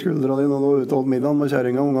seg over skuldra dine og var ute og holdt middagen med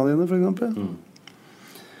kjæringa og ungene dine, for eksempel.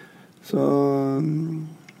 Så...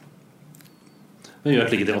 Men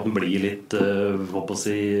gjør slik at den blir litt, hva på å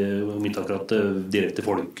si, om ikke akkurat direkte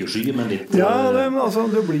folkesky, men litt... Ja, men altså,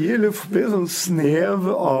 det blir sånn snev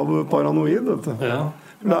av paranoid, vet du. Ja.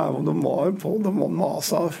 De var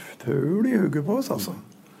masa pøl i hugget på oss, altså.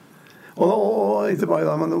 Og ikke bare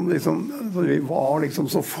det, men vi var liksom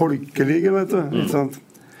så folkelige, vet du, ikke sant?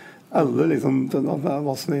 Alle liksom,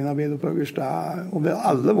 Vazelina Bilopphøggers, og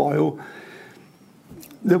alle var jo...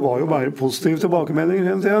 Det var jo bare positiv tilbakemelding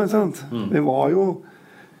hele tiden, ikke sant? Vi var jo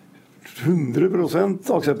 100%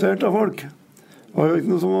 akseptert av folk. Det var jo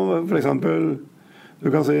ikke noe som, for eksempel,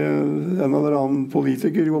 du kan si, en eller annen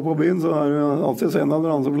politiker går på byen, så er det alltid en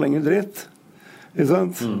eller annen som slenger dritt. Ikke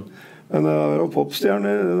sant? Men det var jo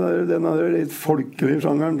popstjerner, den litt folkelige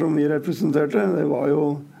sjangeren som vi representerte, det var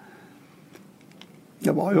jo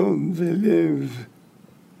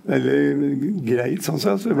veldig greit, sånn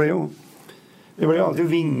sett. Vi ble alltid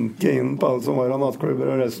vinket inn på alt som var av nattklubber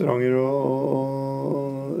og restauranter, og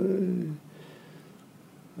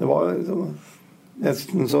det var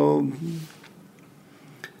nesten så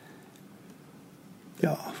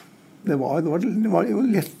ja, det var jo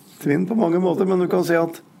lettvint på mange måter, men du kan si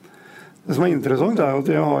at det som er interessant er jo at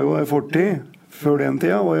jeg har jo en fortid før den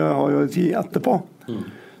tida, og jeg har jo en tid etterpå.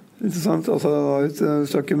 Ikke sant? Altså, det har jo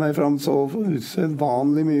støkket meg frem så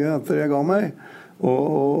usedvanlig mye etter jeg ga meg.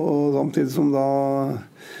 Og samtidig som da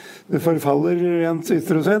det forfaller rent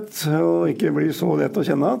ytre sett og ikke blir så lett å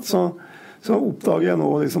kjenne at, så oppdager jeg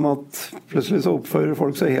nå liksom at plutselig så oppfører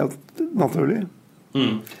folk seg helt naturlig.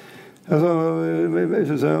 Altså, jeg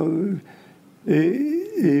synes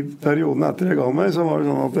i perioden etter jeg ga meg, så var det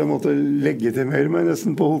sånn at jeg måtte legitimere meg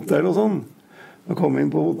nesten på hotell og sånn. Jeg kom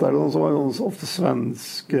inn på hotell, og så var det ofte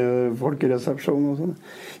svenske folk i resepsjonen og sånn.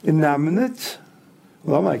 I navnet,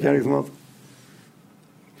 og da merker jeg liksom at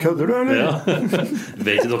kødder du, eller? Ja,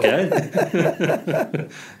 vet ikke dere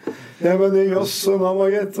ja, men det gjørs som han var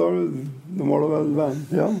gitt, da må det vel være,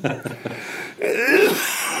 ja.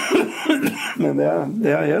 Men det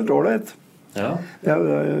er helt ålreit. Ja. Det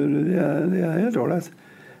er helt ålreit.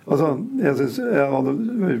 Altså, jeg synes jeg hadde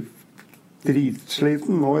vært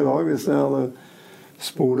dritsliten nå i dag hvis jeg hadde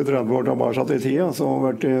spolet 30 år tilbake i tida, så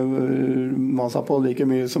vært massa på like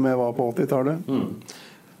mye som jeg var på 80-tallet.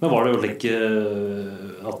 Men var det jo slik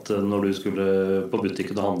at når du skulle på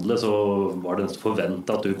butikken og handle, så var det nesten forventet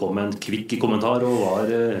at du kom med en kvikk kommentar og var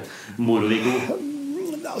moro-Viggo?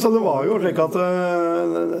 Altså, det var jo slik at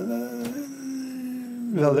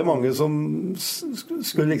veldig mange som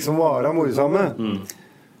skulle liksom være morsomme.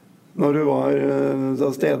 når du var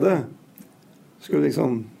til stede, skulle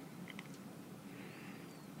liksom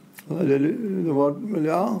det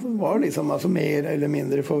var liksom altså mer eller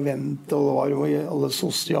mindre forventet, og det var jo i alle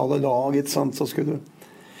sosiale lag, ikke sant, så skulle du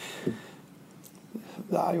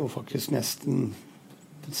det jo faktisk nesten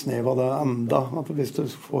et snev av det enda, at hvis du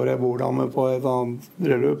får en borddame på et annet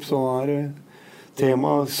bryllup, så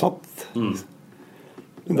temaet satt.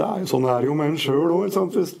 Men det jo sånn jo med en selv også, ikke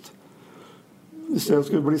sant, hvis jeg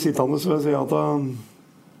skulle bli sittende, så vil jeg si at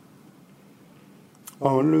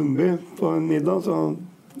Arne Lundby på en middag, så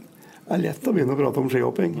det lett å begynne å prate om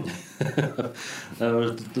skihopping.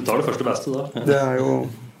 Du tar det første beste da. Det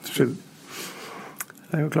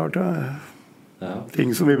jo klart ting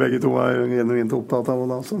som vi begge to genuint opptatt av, og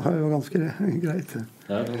da, så det jo ganske greit.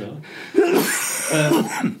 Ja,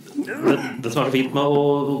 det som fint med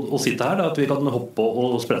å sitte her, at vi kan hoppe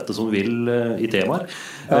og sprette som vi vil i temaer.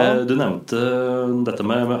 Du nevnte dette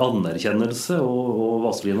med anerkjennelse og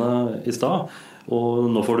Vazelina i stad, og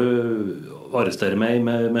nå får du arrestere meg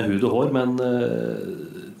med hud og hår, men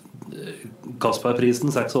Kasperprisen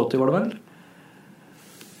 86 var det vel?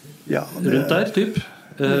 Ja, rundt der, typ.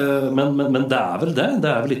 Men det vel det.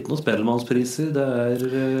 Det vel ikke noen spellemannspriser.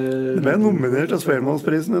 Det ble nominert til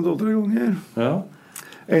Spellemannsprisen 2-3 ganger. Ja.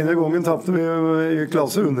 Ene gangen tappte vi i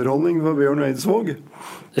klasse underholdning for Bjørn Eidsvåg.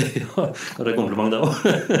 Ja, det kompliment det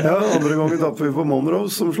også. Ja, andre gangen tappte vi på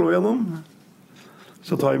Monrose, som slo gjennom.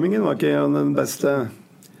 Så timingen var ikke den beste.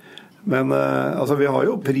 Men altså, vi har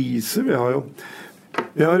jo priser.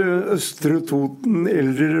 Vi har Østre Toten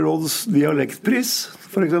Eldreråds dialektpris,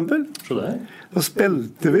 for eksempel. Så det Da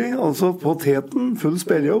spilte vi altså på Teten, full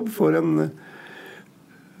spillejobb for en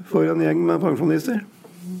gjeng med pensjonister.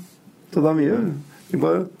 Så det mye.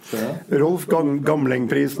 Rolf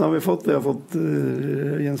Gamlengprisen har vi fått. Vi har fått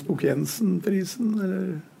Jens Bukk Jensen-prisen.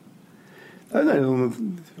 Vi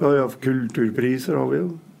har hatt kulturpriser, har vi jo.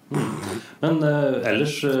 Men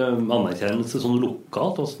ellers anerkjennelse sånn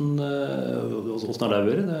lokalt, hvordan det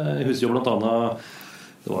vært? Jeg husker jo blant annet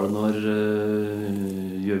det var det når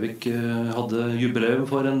Gjøvik hadde jubileum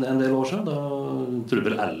for en del år siden. Da trodde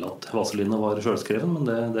vel alle at Vazelina var selvskreven, men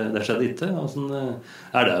det skjedde ikke. Altså,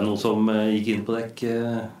 det noe som gikk inn på dekk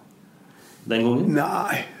den gangen?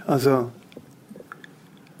 Nei, altså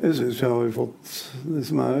jeg synes jeg har fått det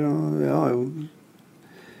som jeg har jo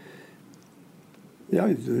jeg har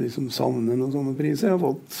ikke liksom savnet noen sånne priser. Jeg har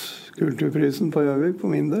fått Kulturprisen på Gjøvik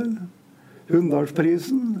på min del.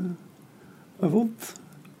 Hunndalsprisen har jeg fått.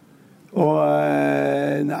 Og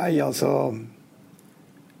nei, altså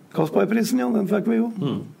Kasperprisen, ja, den fikk vi jo.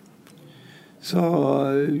 Så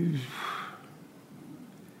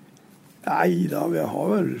nei da, vi har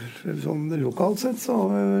vel sånn lokalt sett så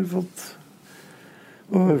har vi vel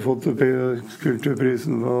fått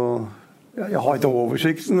Kulturprisen på jeg har ikke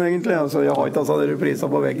oversikten egentlig, altså, jeg har ikke altså dere priser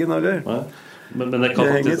på veggen eller men det kan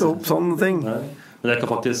henger ikke opp sånne ting. Nei. Men det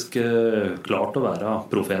kan faktisk klart å være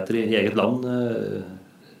profeter i eget land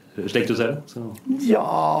slik du ser det så. Ja,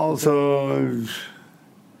 altså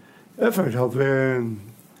jeg føler at vi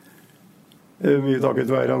mye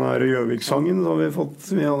takket være den Gjøvik-sangen så har vi fått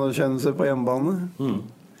mye anerkjennelse på hjemmebane.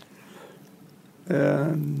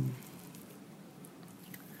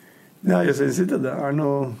 Nei, jeg synes ikke det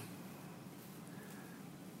noe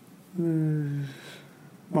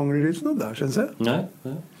mangler litt noe der, synes jeg. Nei.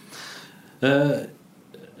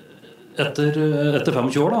 Etter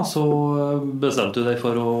 25 år da, så bestemte du deg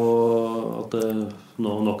for at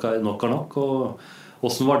nok nok, og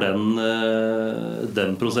hvordan var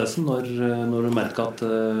den prosessen når du merket at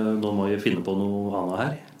nå må jeg finne på noe annet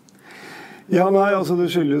her? Ja, nei, altså det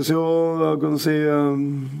skyldes jo, jeg kan si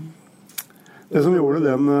det som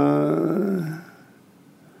gjorde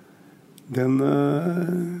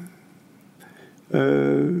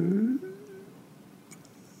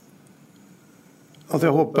at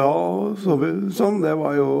jeg hoppet av sånn, det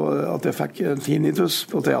var jo at jeg fikk en tinnitus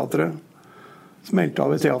på teatret. Smelte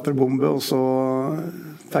av en teaterbombe, og så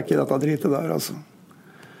fikk jeg dette dritet der, altså.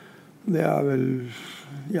 Det vel,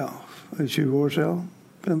 ja, 20 år siden,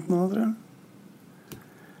 15 år, tror jeg.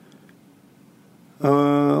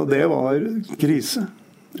 Og det var krise,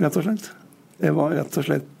 rett og slett. Det var rett og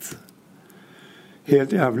slett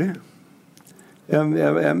helt jævlig.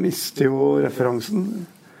 Jeg mistet jo referansen.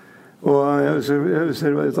 Og jeg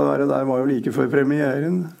husker dette der var jo like før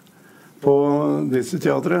premieren på disse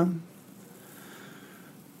teatret.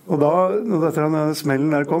 Og da, når denne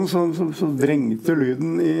smellen der kom, så drengte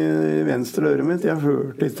lyden i venstre øret mitt. Jeg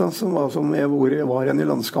hørte ikke som jeg var igjen i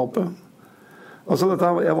landskapet. Altså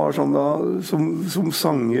jeg var sånn da, som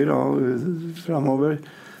sanger da, fremover,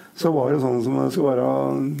 så var det sånn som det skulle være,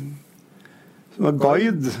 var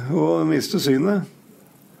guide og miste synet.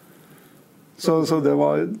 Så det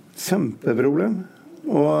var et kjempeproblem.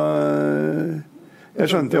 Og jeg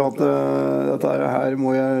skjønte jo at dette her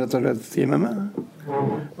må jeg rett og slett gi med meg.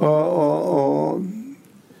 Og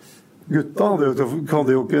gutta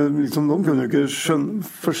hadde jo ikke, liksom, de kunne jo ikke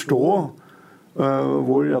forstå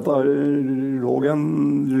hvor dette lå en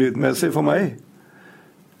lydmessig for meg.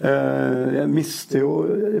 Jeg mistet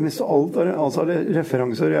alt, altså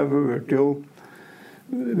referanser. Jeg begynte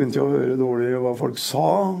jo å høre dårlig hva folk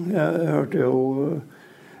sa. Jeg hørte jo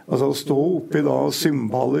altså stå oppi da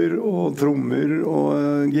cymbaler og trommer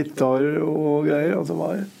og gitarer og greier. Altså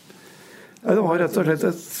det var rett og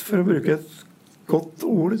slett for å bruke et godt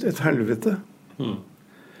ord, et helvete.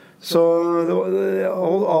 Så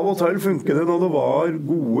av og til funket det når det var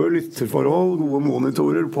gode lytterforhold, gode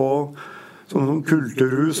monitorer på sånn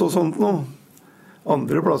kulturhus og sånt nå.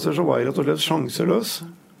 Andre plasser så var jeg rett og slett sjanseløs.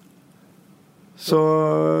 Så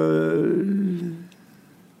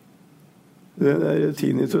det der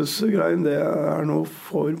tinnitus-greien, det noe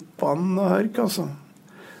forbanna herk, altså.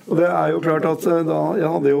 Og det jo klart at da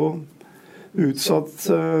jeg hadde jo utsatt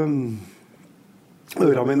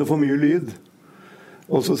ørene mine for mye lyd.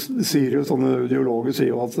 Og så sier jo sånne audiologer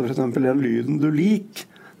sier jo at for eksempel den lyden du liker,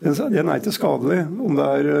 den ikke skadelig, om det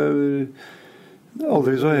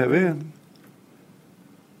aldri så heavy.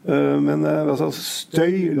 Men altså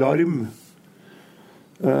støy, larm.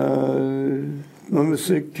 Når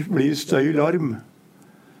musikk blir støy, larm,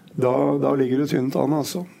 da ligger det tynt an,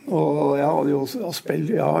 altså. Og jeg har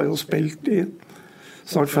jo spilt i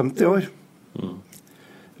snart 50 år.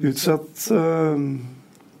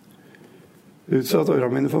 Utsatt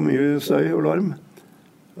ørene mine for mye støy og larm.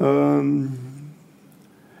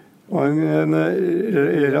 Og en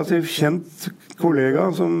relativt kjent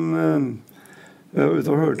kollega som jeg var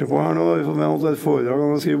ute og hørte på her nå, som jeg hadde et foredrag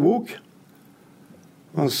om å skrive bok.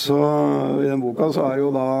 Og så i den boka så jo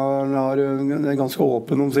da han ganske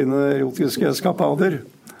åpen om sine erotiske eskapader.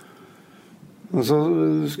 Og så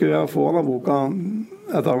skulle jeg få denne boka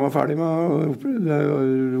etter han var ferdig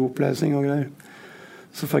med opplesning og greier.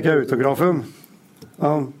 Så fikk jeg autografen.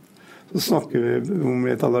 Ja, så snakker vi om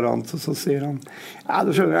litt eller annet, og så sier han ja,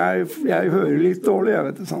 du skjønner, jeg hører litt dårlig, jeg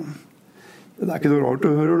vet det sånn. Det ikke noe rart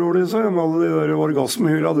å høre dårlig, så med alle de der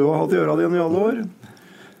orgasmehyla du har hatt i øra dine i alle år.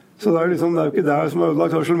 Så det liksom, det jo ikke det som har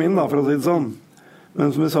ødelagt hørselen min, da, for å si det sånn. Men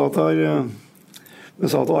som vi sa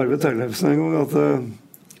til Arve Tellefsen en gang,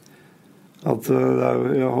 at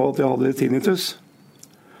jeg hadde litt tinnitus.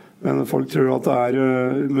 Men folk tror at det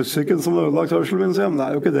musikken som har ødelagt hørselen min, men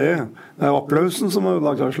det jo ikke det. Det applausen som har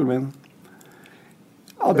ødelagt hørselen min.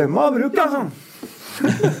 Ja, den må ha brukt, altså.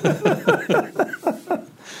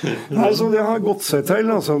 Nei, så det har gått seg til,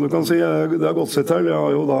 altså. Du kan si, det har gått seg til. Jeg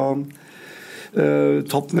har jo da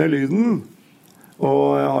tatt ned lyden. Og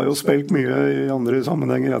jeg har jo spilt mye i andre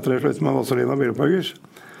sammenhenger etter jeg sluttet med Vazelina Bilopphøggers.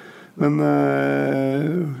 Men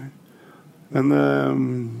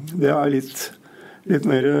det litt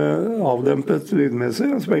mer avdempet lydmessig.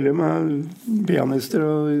 Jeg spiller med pianister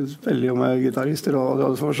og spiller med gitarister og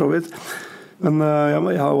for så vidt. Men jeg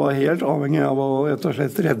var helt avhengig av å rett og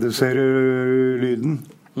slett redusere lyden.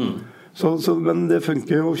 Men det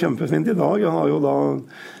funker jo kjempefint i dag. Jeg har jo da,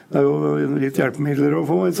 det jo litt hjelpemidler å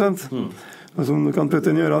få, ikke sant? Som du kan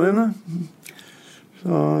putte inn i øra dine.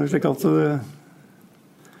 Så slik at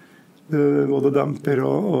det både demper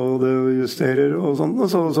og det justerer og sånt.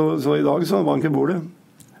 Så i dag så banker bordet.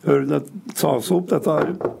 Det tas opp, dette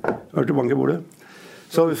hørte banker bordet.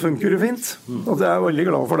 Så det funker jo fint. Og jeg veldig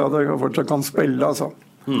glad for det at jeg fortsatt kan spille, altså.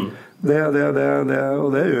 Det, og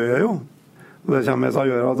det gjør jeg jo. Og det kommer jeg til å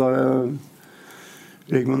gjøre at jeg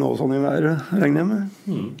ligger med noe sånn i været, regner jeg med.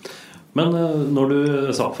 Men når du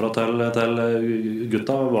sa fra til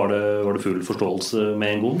gutta, var det full forståelse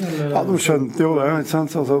med en gang? Eller? Ja, de skjønte jo det, ikke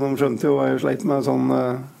sant? Altså, de skjønte jo hva jeg sleit med sånn.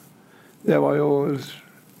 Det var jo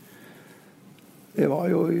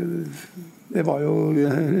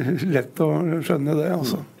lett å skjønne det,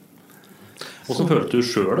 altså. Hvordan følte du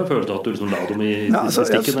selv da? Følte du at du liksom la dem i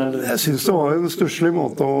stikken? Eller? Jeg synes det var en stusslig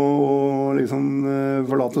måte å liksom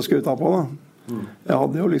forlate skuta på, da. Jeg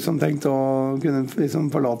hadde jo liksom tenkt å kunne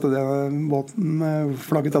liksom forlate den båten med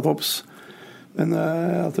flagget til topps. Men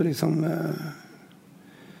at det liksom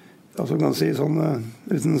altså kan si sånn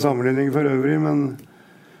uten sammenligning for øvrig, men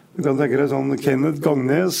du kan tenke deg sånn Kenneth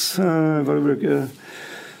Gagnes for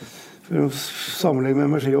å sammenligne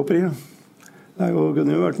med skihopperi. Det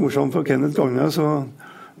kunne jo vært morsomt for Kenneth Gagnes å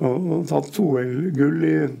tatt OL-gull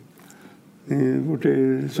borte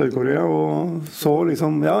i Sør-Korea, og så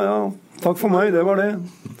liksom, ja, takk for meg, det var det.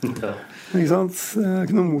 Ja. Ikke sant? Det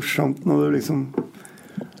ikke noe morsomt når du liksom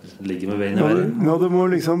ligger med veien I verden. Ja, det må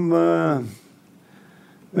liksom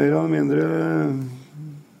mer eller mindre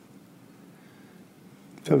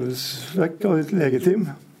tøves vekk av et legeteam.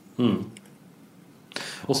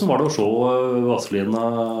 Hvordan var det å se Vazelina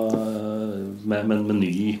med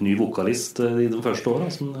ny vokalist I de første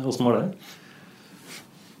årene? Hvordan var det?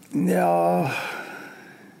 Ja,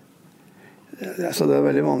 altså det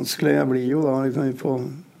veldig vanskelig. Jeg blir jo da liksom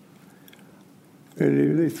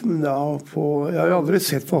jeg har aldri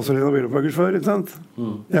sett Vazelina Bilopphøggers før, ikke sant?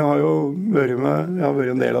 Jeg har jo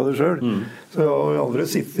vært en del av det selv. Så jeg har jo aldri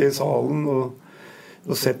sittet I salen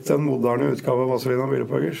og sett en moderne utgave av Vazelina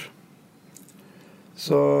Bilopphøggers.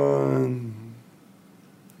 Så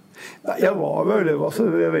jeg var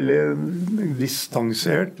veldig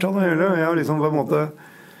distansert av det hele. Jeg har liksom på en måte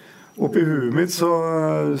oppi huet mitt så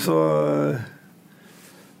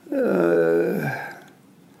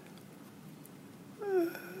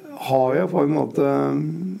har jeg på en måte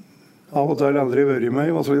av og til aldri vært med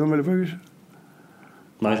I Vazelina Bilopphøggers.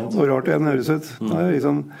 Nei, sant. Så rart det høres ut. Det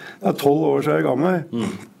er 12 år siden jeg ga meg.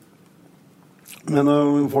 Men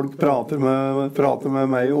når folk prater med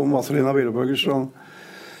meg om Vazelina Bilopphøggers,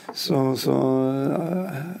 så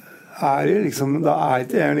det liksom, da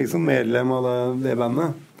ikke jeg liksom medlem av det bandet.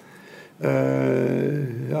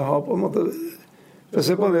 Jeg har på en måte jeg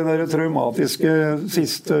ser på den der traumatiske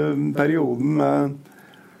siste perioden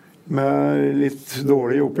med litt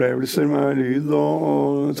dårlige opplevelser med lyd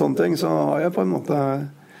og sånne ting, så har jeg på en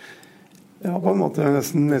måte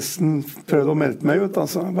nesten prøvd å melde meg ut,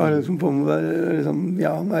 altså. Bare liksom på det liksom,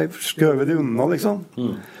 ja, jeg skøver det unna, liksom.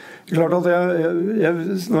 Klart at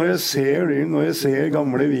når jeg ser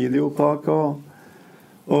gamle videoopptak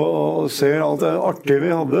og ser alt det artige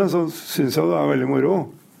vi hadde, så synes jeg det veldig moro.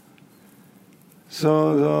 Så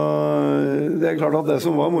det klart at det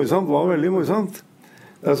som var morsomt, var veldig morsomt.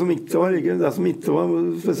 Det som ikke var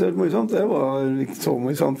spesielt morsomt, det var ikke så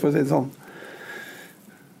morsomt, for å si det sånn.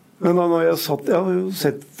 Men da når jeg har jo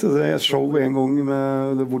sett det show en gang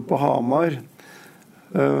bort på Hamar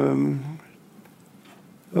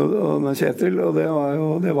med Kjetil, og det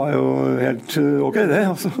var jo helt ok det,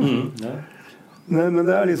 altså. Ja. Men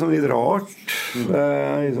det liksom litt rart.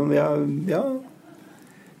 Liksom,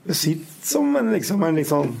 jeg sitter som en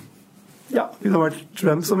ja, kunne vært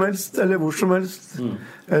hvem som helst, eller hvor som helst.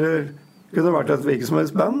 Eller kunne vært et hvilket som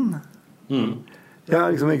helst band.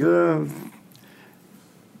 Jeg liksom ikke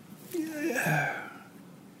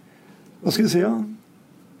hva skal jeg si, ja?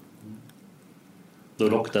 Du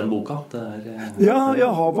har lukket den boka? Ja, jeg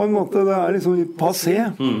har på en måte, det liksom passé.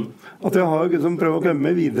 At jeg har liksom prøvd å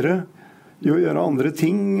komme videre, gjøre andre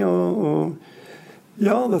ting, og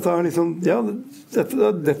ja, dette liksom, ja,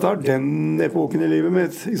 dette den epoken I livet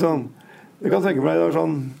mitt, ikke sant? Jeg kan tenke meg, det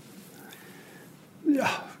sånn, ja,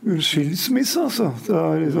 skilsmisse, altså. Det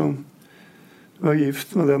liksom, jeg var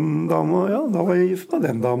gift med den dama, ja, da var jeg gift med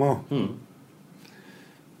den dama.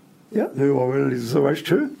 Ja, det var vel litt så verst,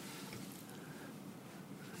 hun.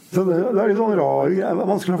 Så det litt sånn rar, det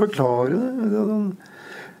vanskelig å forklare det.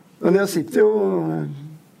 Men jeg sitter jo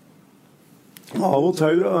av og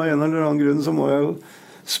til, av en eller annen grunn, så må jeg jo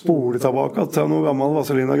spole tilbake til noe gammel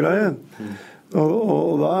Vazelina-greie.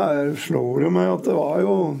 Og da slår det meg at det var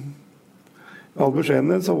jo I all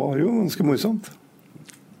beskjedenhet så var det jo ganske morsomt.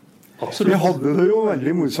 Absolutt. Vi hadde det jo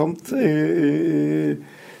veldig morsomt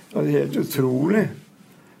helt utrolig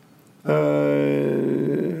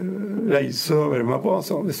reise å være med på,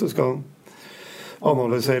 altså, hvis du skal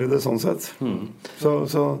analysere det sånn sett. Så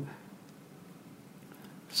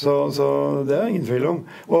det ingen tvil om.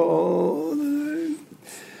 Og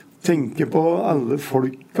tenke på alle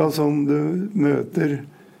folka som du møter,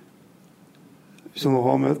 som du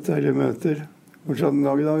har møtt, eller møter, bortsett en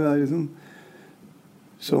dag I dag, det liksom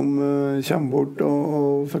som kommer bort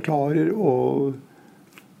og forklarer og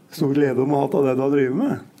stor glede om å ha hatt av det du har drivet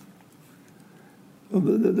med. Og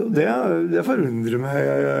det forundrer meg.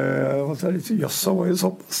 Jeg var litt jassa, var det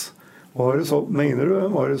såpass? Mener du,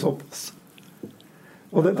 var det såpass?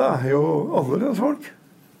 Og dette jo alle deres folk.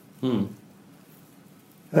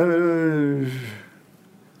 Jeg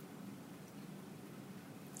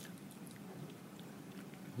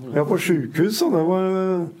var på sykehus, og det var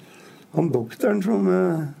han doktoren som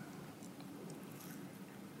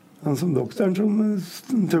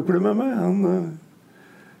tukler med meg,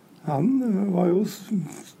 han var jo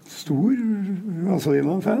stor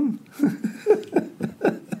Vazelina-fan.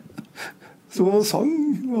 Så han sang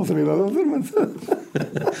Vazelina-danser, men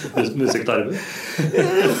Musikktarve?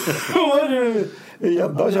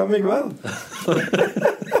 Gjedda kommer I kveld.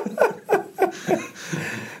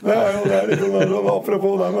 Det liksom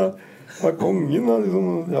apropos det med kongen, liksom,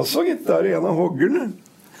 ja, så gitt, det en av hoggerne.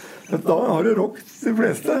 Da har du rock de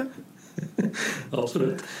fleste.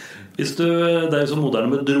 Absolutt. Det er jo så moderne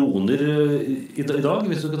med droner i dag.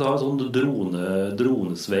 Hvis du skal ta en sånn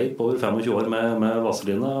dronesveip over 25 år med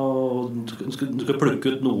Vazelina, og du skal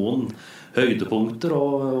plukke ut noen høydepunkter, og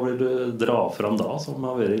hva vil du dra fram da, som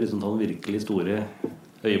har vært liksom sånn virkelig store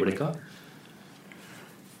øyeblikka?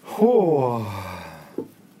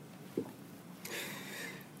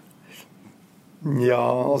 Ja,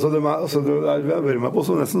 altså vi har vært med på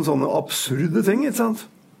nesten sånne absurde ting, ikke sant?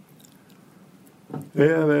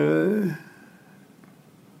 Jeg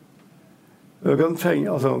kan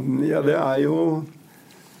tenke, altså, ja, det er jo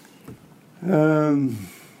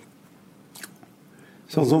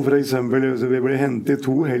sånn som for eksempel vi ble hentet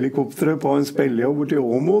 2 helikoptere på en spillejobb bort til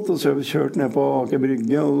Åmot, og så kjørt ned på Aker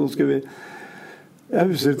Brygge, og så skulle vi, jeg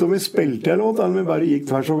husker ikke om vi spilte en låt, eller om vi bare gikk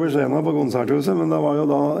tvers over scenen på konserthuset, men det var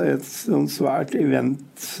jo da et sånn svært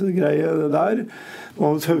eventgreie der, og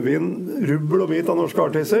hadde tøvet inn rubbel og bit av norske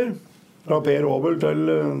artister, fra Per Aabel til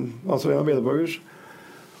Vazelina Bilderbergers.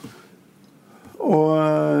 Og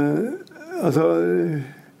altså,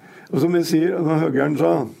 og som vi sier, når Høggeren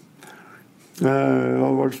sa, jeg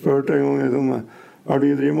hadde vært spurt en gang liksom, hva er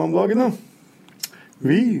det de driver med om dagen da?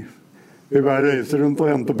 Vi bare reiser rundt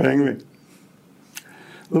og henter penger, vi.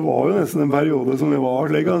 Det var jo nesten en periode som vi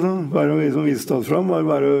var slik, altså. Bare vi som visste oss fram, var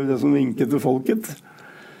bare det som vinket til folket.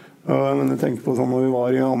 Men jeg tenkte på sånn når vi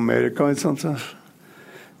var i Amerika, ikke sant?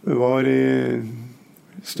 Vi var i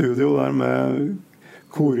studio der med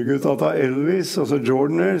koregutta til Elvis, altså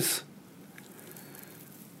Jordaners.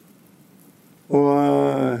 Og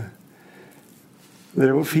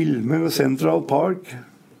drev og filmet ved Central Park.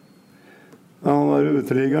 Han der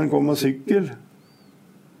uteliggeren kom med sykkel.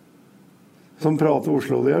 Som prater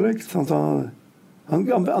Oslo-dialekt.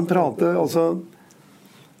 Han prater altså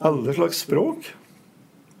alle slags språk.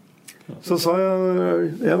 Så sa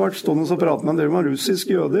jeg vært stående og pratet med en del med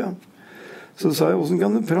russisk jøde, ja. Så sa jeg, hvordan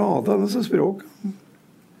kan du prate av disse språk?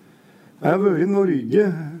 Jeg har vært i Norge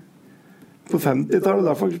på 50-tallet,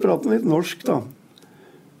 derfor prater jeg litt norsk da.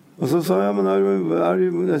 Og så sa jeg, men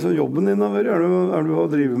er så jobben din er du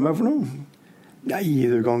å drive med for noe?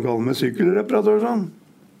 Nei, du kan kalle meg sykkelreparatør, sånn.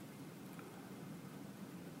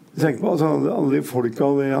 Jeg tenkte på altså, alle de folka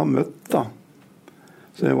jeg har møtt da.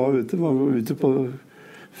 Så jeg var ute på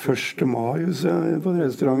 1. mai på en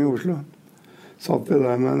restaurant i Oslo. Satt vi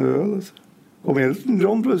der med en øl. Altså. Kom Elton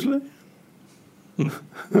John plutselig.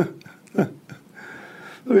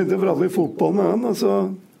 Så begynte jeg å prate litt fotball med han. Og så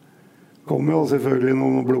kom jo selvfølgelig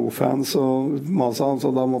noen blodfans og masa han, så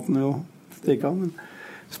da måtte han jo stikke han.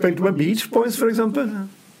 Spilte med Beach Boys for eksempel.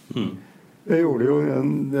 Jeg gjorde jo i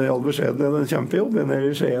all beskjeden en kjempejobb. Nede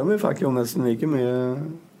i Skien, vi fikk jo nesten like mye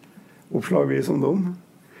oppslag vi som dem.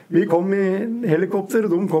 Vi kom i helikopter,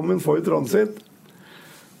 og de kom i en Ford Transit.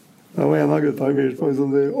 Det var en av gutta i Beach Boys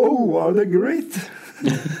som sier, oh, are they great?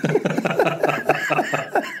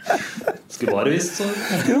 Skulle bare visst, så.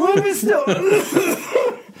 Skulle bare visst, ja.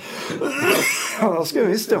 Ja, da skulle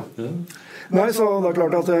jeg visst, ja. Nei, så det er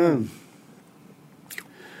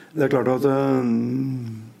klart at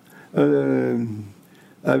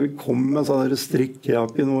vi kom med sånne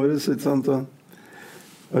strikkjakken våre, ikke sant?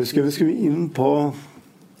 Jeg husker vi skulle inn på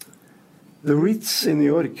The Ritz i New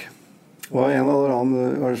York. Var en av dem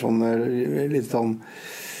var sånn litt sånn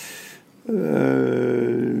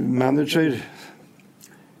manager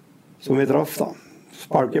som vi traff da.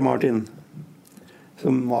 Sparky Martin.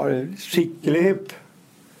 Som var skikkelig hipp.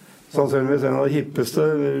 Sannsynligvis en av de hippeste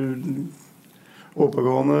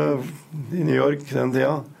oppegående i New York den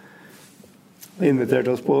tida. Inviterte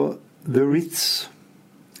oss på The Ritz.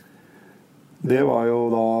 Det var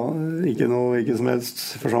jo da ikke som helst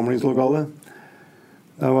forsamlingslokale.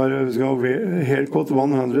 Det var Haircut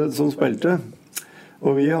 100 som spilte.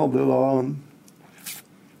 Og vi hadde da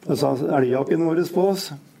elgjakken vår på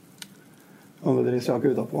oss.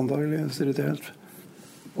 Andredressjakke utenpå antagelig, irritert.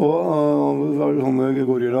 Og det var sånne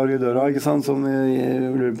gorillaer i døra, ikke sant, som jeg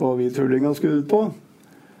lurer på hva tullinga skulle ut på.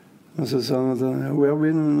 Og så sa han at we have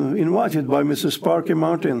been invited by Mr. Sparky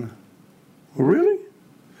Martin. Really?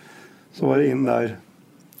 Så var jeg inn der.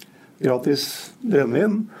 Gratis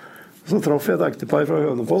brennvin. Så traff jeg et ektepar fra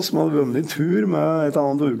Hønefoss som hadde vunnet en tur med et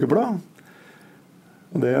annet ukeblad.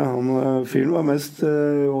 Og det fyren var mest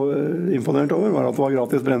imponert over, var at det var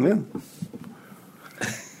gratis brennvin.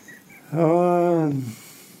 Ja,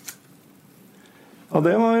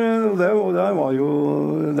 det var jo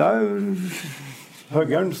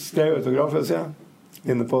Høggeren skrev autograf, vil jeg si,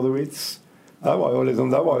 inne på The Ritz. Der var jo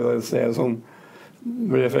et sted som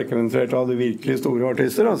ble frekventert av de virkelig store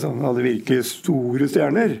artister, altså. Av de virkelig store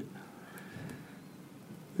stjerner.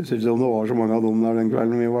 Jeg synes ikke om det var så mange av dem der den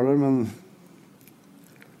kvelden vi var der, men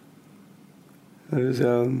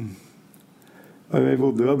vi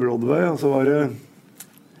bodde ved Broadway, og så var det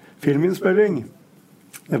filminnspilling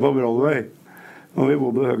nede på Broadway. Og vi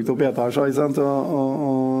bodde høyt opp i etasja, ikke sant?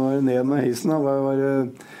 Og ned med heisen var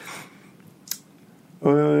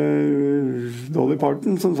Dolly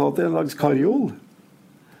Parton som satt i en slags karjol.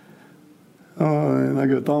 Og en av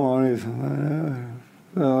gutta var liksom,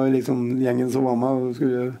 det var liksom gjengen som var med og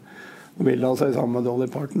skulle bilde av seg sammen med Dolly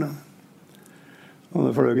Parton. Og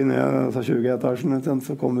det fløg ned 20 etasjen,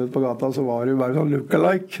 så kom vi ut på gata, så var det jo bare sånn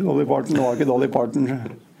look-alike. Dolly Parton, det var ikke Dolly Parton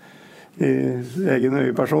i egen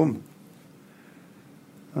øyeperson.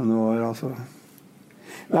 Men det var altså...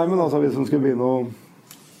 Nei, men altså, hvis man skulle begynne å...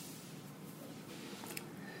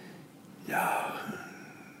 Ja...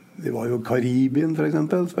 Vi var jo i Karibien, for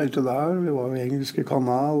eksempel, spilte der. Vi var jo i engelske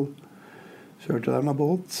kanal. Kjørte der med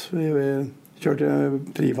båt. Vi kjørte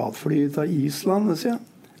privatfly til Island, sier jeg.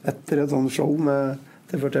 Etter et sånt show med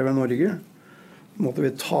TV Norge. Så måtte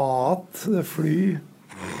vi ta at det fly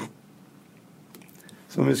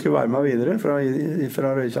som vi skulle være med videre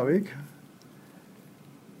fra Reykjavik.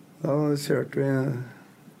 Da kjørte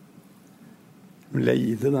vi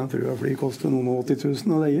leide den frua fly, kostet noen 80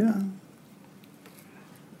 000 å leie.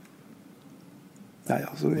 Nei,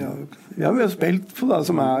 altså, vi har spilt på det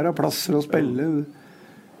som av plasser å spille.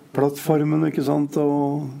 Plattformen, ikke sant,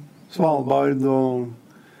 og Svalbard,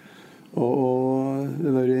 og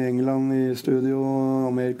det var i England i studio, og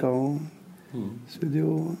Amerika og studio.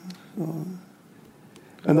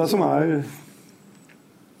 Men det som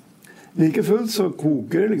like fullt, så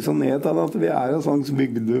koker det liksom ned til at vi et slags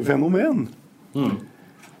bygdefenomen.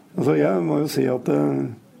 Altså, jeg må jo si at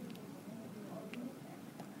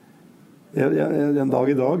en dag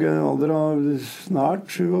i dag, en alder av snart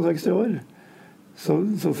 67 år, så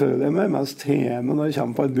føler jeg meg mest hjemme når jeg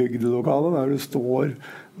kommer på et bygdelokale der det står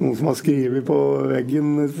noen som har skrivet på veggen,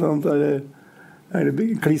 ikke sant? Er det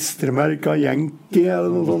klistremerk av Yankee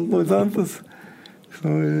eller noe sånt, ikke sant? Så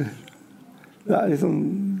det liksom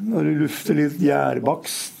når du lufter litt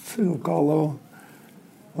gjærbakst i lokalet,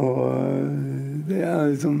 og det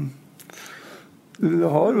liksom det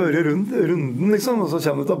har vært runden liksom, og så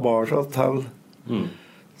kommer du tilbake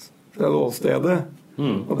til åstedet.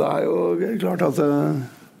 Og det jo klart at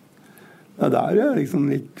det der jeg liksom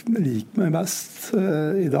lik meg best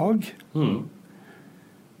i dag.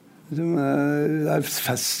 Det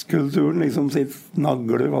festkulturen liksom sitt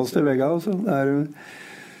nagler fast i veggen, altså.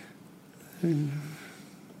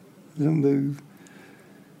 Det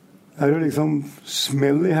jo liksom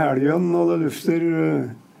smell i helgen, og det lufter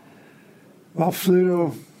vafler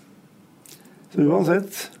og så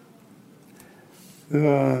uansett det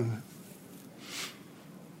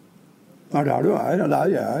der du det der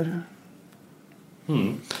jeg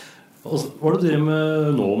Hva det du driver med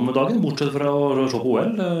nå om dagen, bortsett fra å se på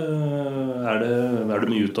OL?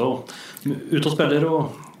 Det mye ute og spiller og...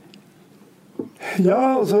 Ja,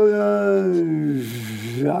 altså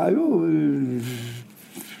jeg jo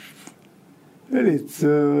litt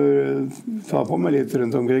tar på meg litt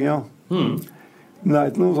rundt omkring, ja. Men det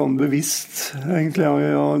ikke noe sånn bevisst egentlig.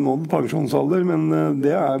 Jeg har nådd pensjonsalder, men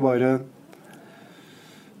det bare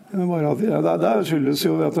at det skyldes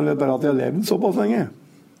jo rett og slett bare at jeg har levd såpass lenge,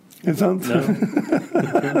 ikke sant? Ja.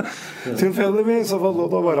 Tilfeldigvis har jeg fått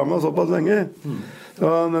lov til å være med såpass lenge. Så,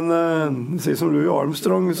 men si som Louis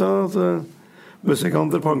Armstrong sa, at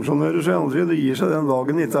musikanter pensjonerer seg aldri. Det gir seg den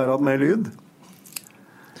dagen ikke hatt mer lyd.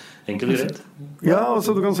 Enkelt og greit. Ja,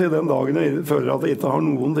 altså du kan si den dagen jeg føler at jeg ikke har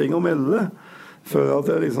noen ting å melde. Føler at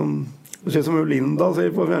jeg liksom, det som Linda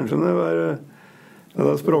sier på fjernsynet,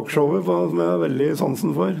 det språkshowet som jeg veldig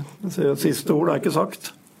sansen for. Jeg sier at siste ord ikke sagt.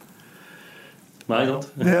 Nei, sant.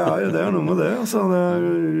 Det noe med det, altså.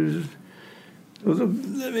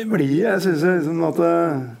 Det blir, jeg synes liksom at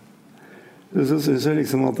så synes jeg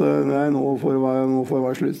liksom at nei, nå får det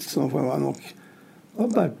være slutt, så nå får det være nok.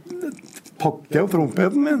 Da pakker jeg opp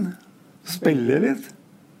trompeten min, spiller litt,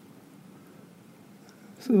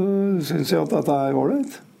 så synes jeg at dette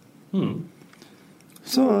ålreit.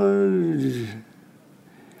 Så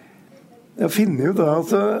jeg finner jo det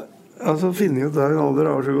at finner jo det en alder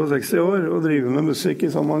av 67 år og driver med musikk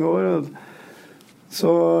i så mange år,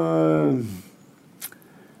 så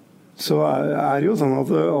det jo sånn at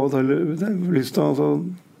av og til jeg har lyst til å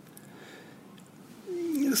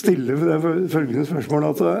stille for det følgende spørsmål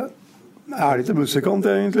at det ikke musikant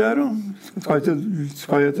jeg egentlig da?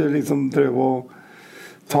 Skal jeg ikke liksom prøve å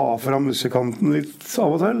ta fram musikanten litt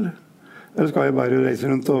av og til? Eller skal jeg bare reise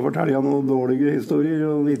rundt og fortelle noen dårlige historier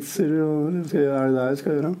og vitser? Det jeg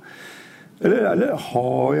skal gjøre? Eller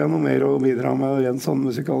har jeg noe mer å bidra med rent sånn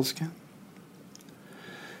musikalsk?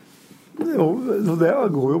 Det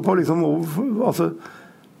går jo på liksom altså,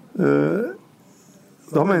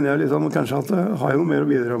 da mener jeg liksom kanskje at har jeg noe mer å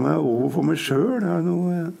bidra med overfor meg selv? Er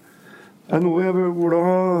det noe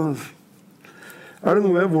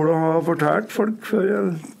jeg burde ha fortalt folk før jeg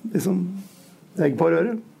liksom legger på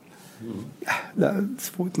røret? Det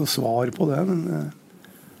får ikke noe svar på det, men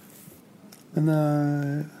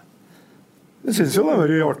jeg synes jo det har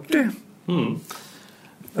vært artig.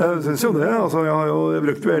 Jeg synes jo det. Altså, jeg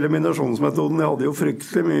brukte jo eliminasjonsmetoden. Jeg hadde jo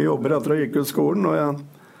fryktelig mye jobber etter å gikk ut skolen, og jeg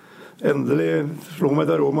endelig slo meg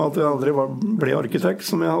til ro med at jeg aldri ble arkitekt,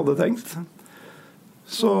 som jeg hadde tenkt.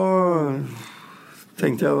 Så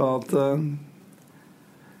tenkte jeg da at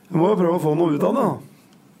jeg må prøve å få noe ut av det.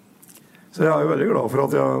 Så jeg er jo veldig glad for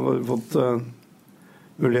at jeg har fått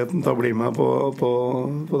muligheten til å bli med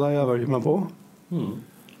på det jeg velger meg på.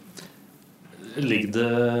 Ligger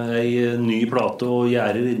det en ny plate og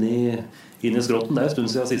gjerder inn i skrotten? Det er en stund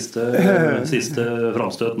siden siste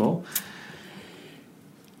framstøt nå.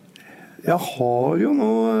 Jeg har jo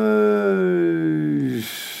noe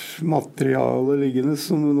materiale liggende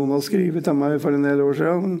som noen har skrevet til meg for en del år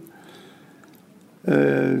siden.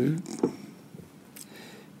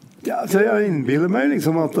 Så jeg innbiller meg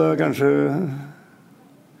liksom at kanskje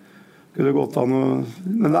kunne gått an å...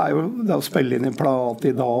 Men det å spille inn en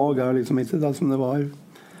plate i dag er liksom ikke det som det var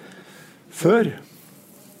før.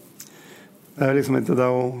 Det er liksom ikke det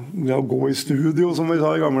å gå i studio, som vi sa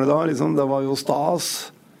i gamle dager. Liksom, det var jo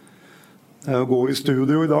stas. Det å gå i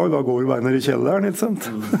studio i dag, da går vi bare ned i kjelleren, ikke sant?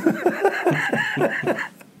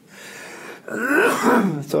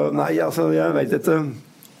 Så nei, altså, jeg vet ikke.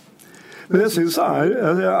 Men jeg synes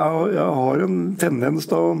jeg har en tendens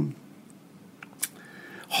til å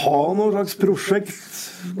ha noe slags prosjekt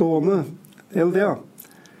gående hele tiden.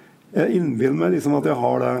 Jeg innbiller meg liksom at jeg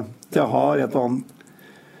har det. At jeg har et eller annet.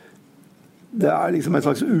 Det er liksom et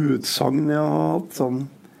slags utsagn jeg har hatt. Sånn.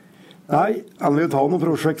 Nei, jeg vil ta noen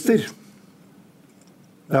prosjekter.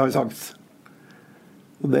 Det har jeg sagt.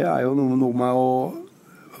 Og det er jo noe med å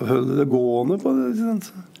holde det gående på det.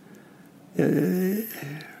 Jeg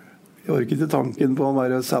orker ikke tanken på å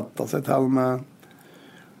bare sette seg til med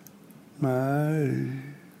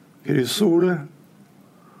kryssordet,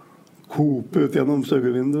 kope ut gjennom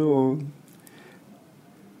støggevinduet, og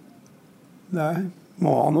nei,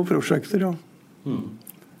 må ha noen prosjekter, ja.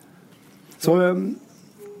 Så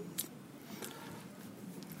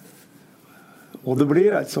og det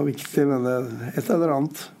blir ikke så viktig, men det er et eller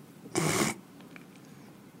annet.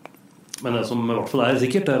 Men det som i hvert fall er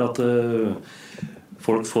sikkert, er at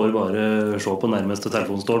folk får bare se på nærmeste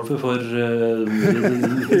telefonstolpe, for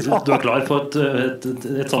du er klar for et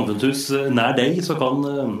samfunnshus nær deg, så kan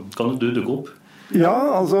du dukke opp.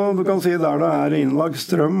 Ja, altså du kan si der det er innlagt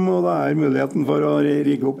strøm, og det er muligheten for å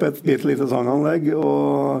rigge opp et bitte lite sanganlegg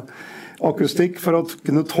og akustikk for å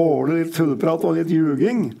kunne tåle litt tullprat og litt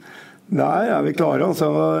ljuging. Der er vi klare. Altså,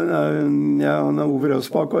 jeg er Ove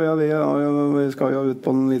Røsbakk, og vi skal jo ut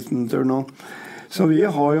på en liten tur nå. Så vi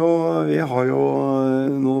har jo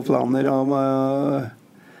noen planer av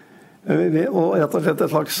og rett og slett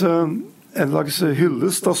en slags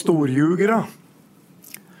hyllest av storjugere.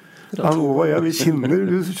 Ove og jeg, vi kjenner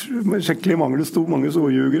skikkelig mange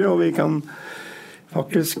storjugere, og vi kan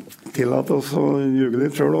faktisk tillate oss å ljuge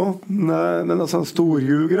litt selv også. Men altså,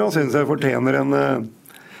 storjugere synes jeg fortjener en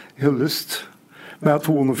hyllest med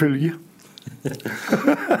tonefylge.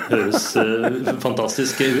 Høres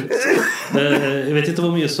fantastisk ut. Jeg vet ikke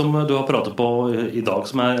hvor mye som du har pratet på i dag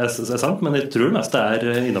som er sant, men jeg tror det meste er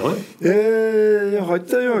innenfor. Jeg har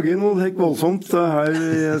ikke jøget noe helt voldsomt her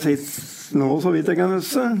jeg sitter nå, så vidt jeg kan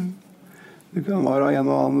huske. Det kan være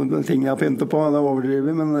en og annen ting jeg pynter på, det er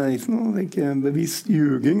overdrivet, men det er ikke noe ikke bevisst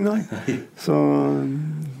ljuging, nei. Så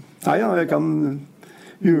nei, ja, jeg kan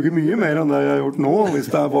ljuge mye mer enn det jeg har gjort nå,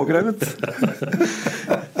 hvis det er påkrevet.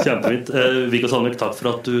 Kjempefint. Viggo Sandvik, takk for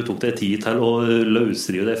at du tok deg tid til å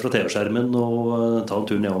løsrive deg fra TV-skjermen og ta en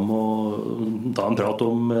tur ned om og ta en prat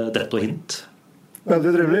om dette og hint.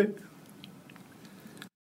 Veldig trivelig.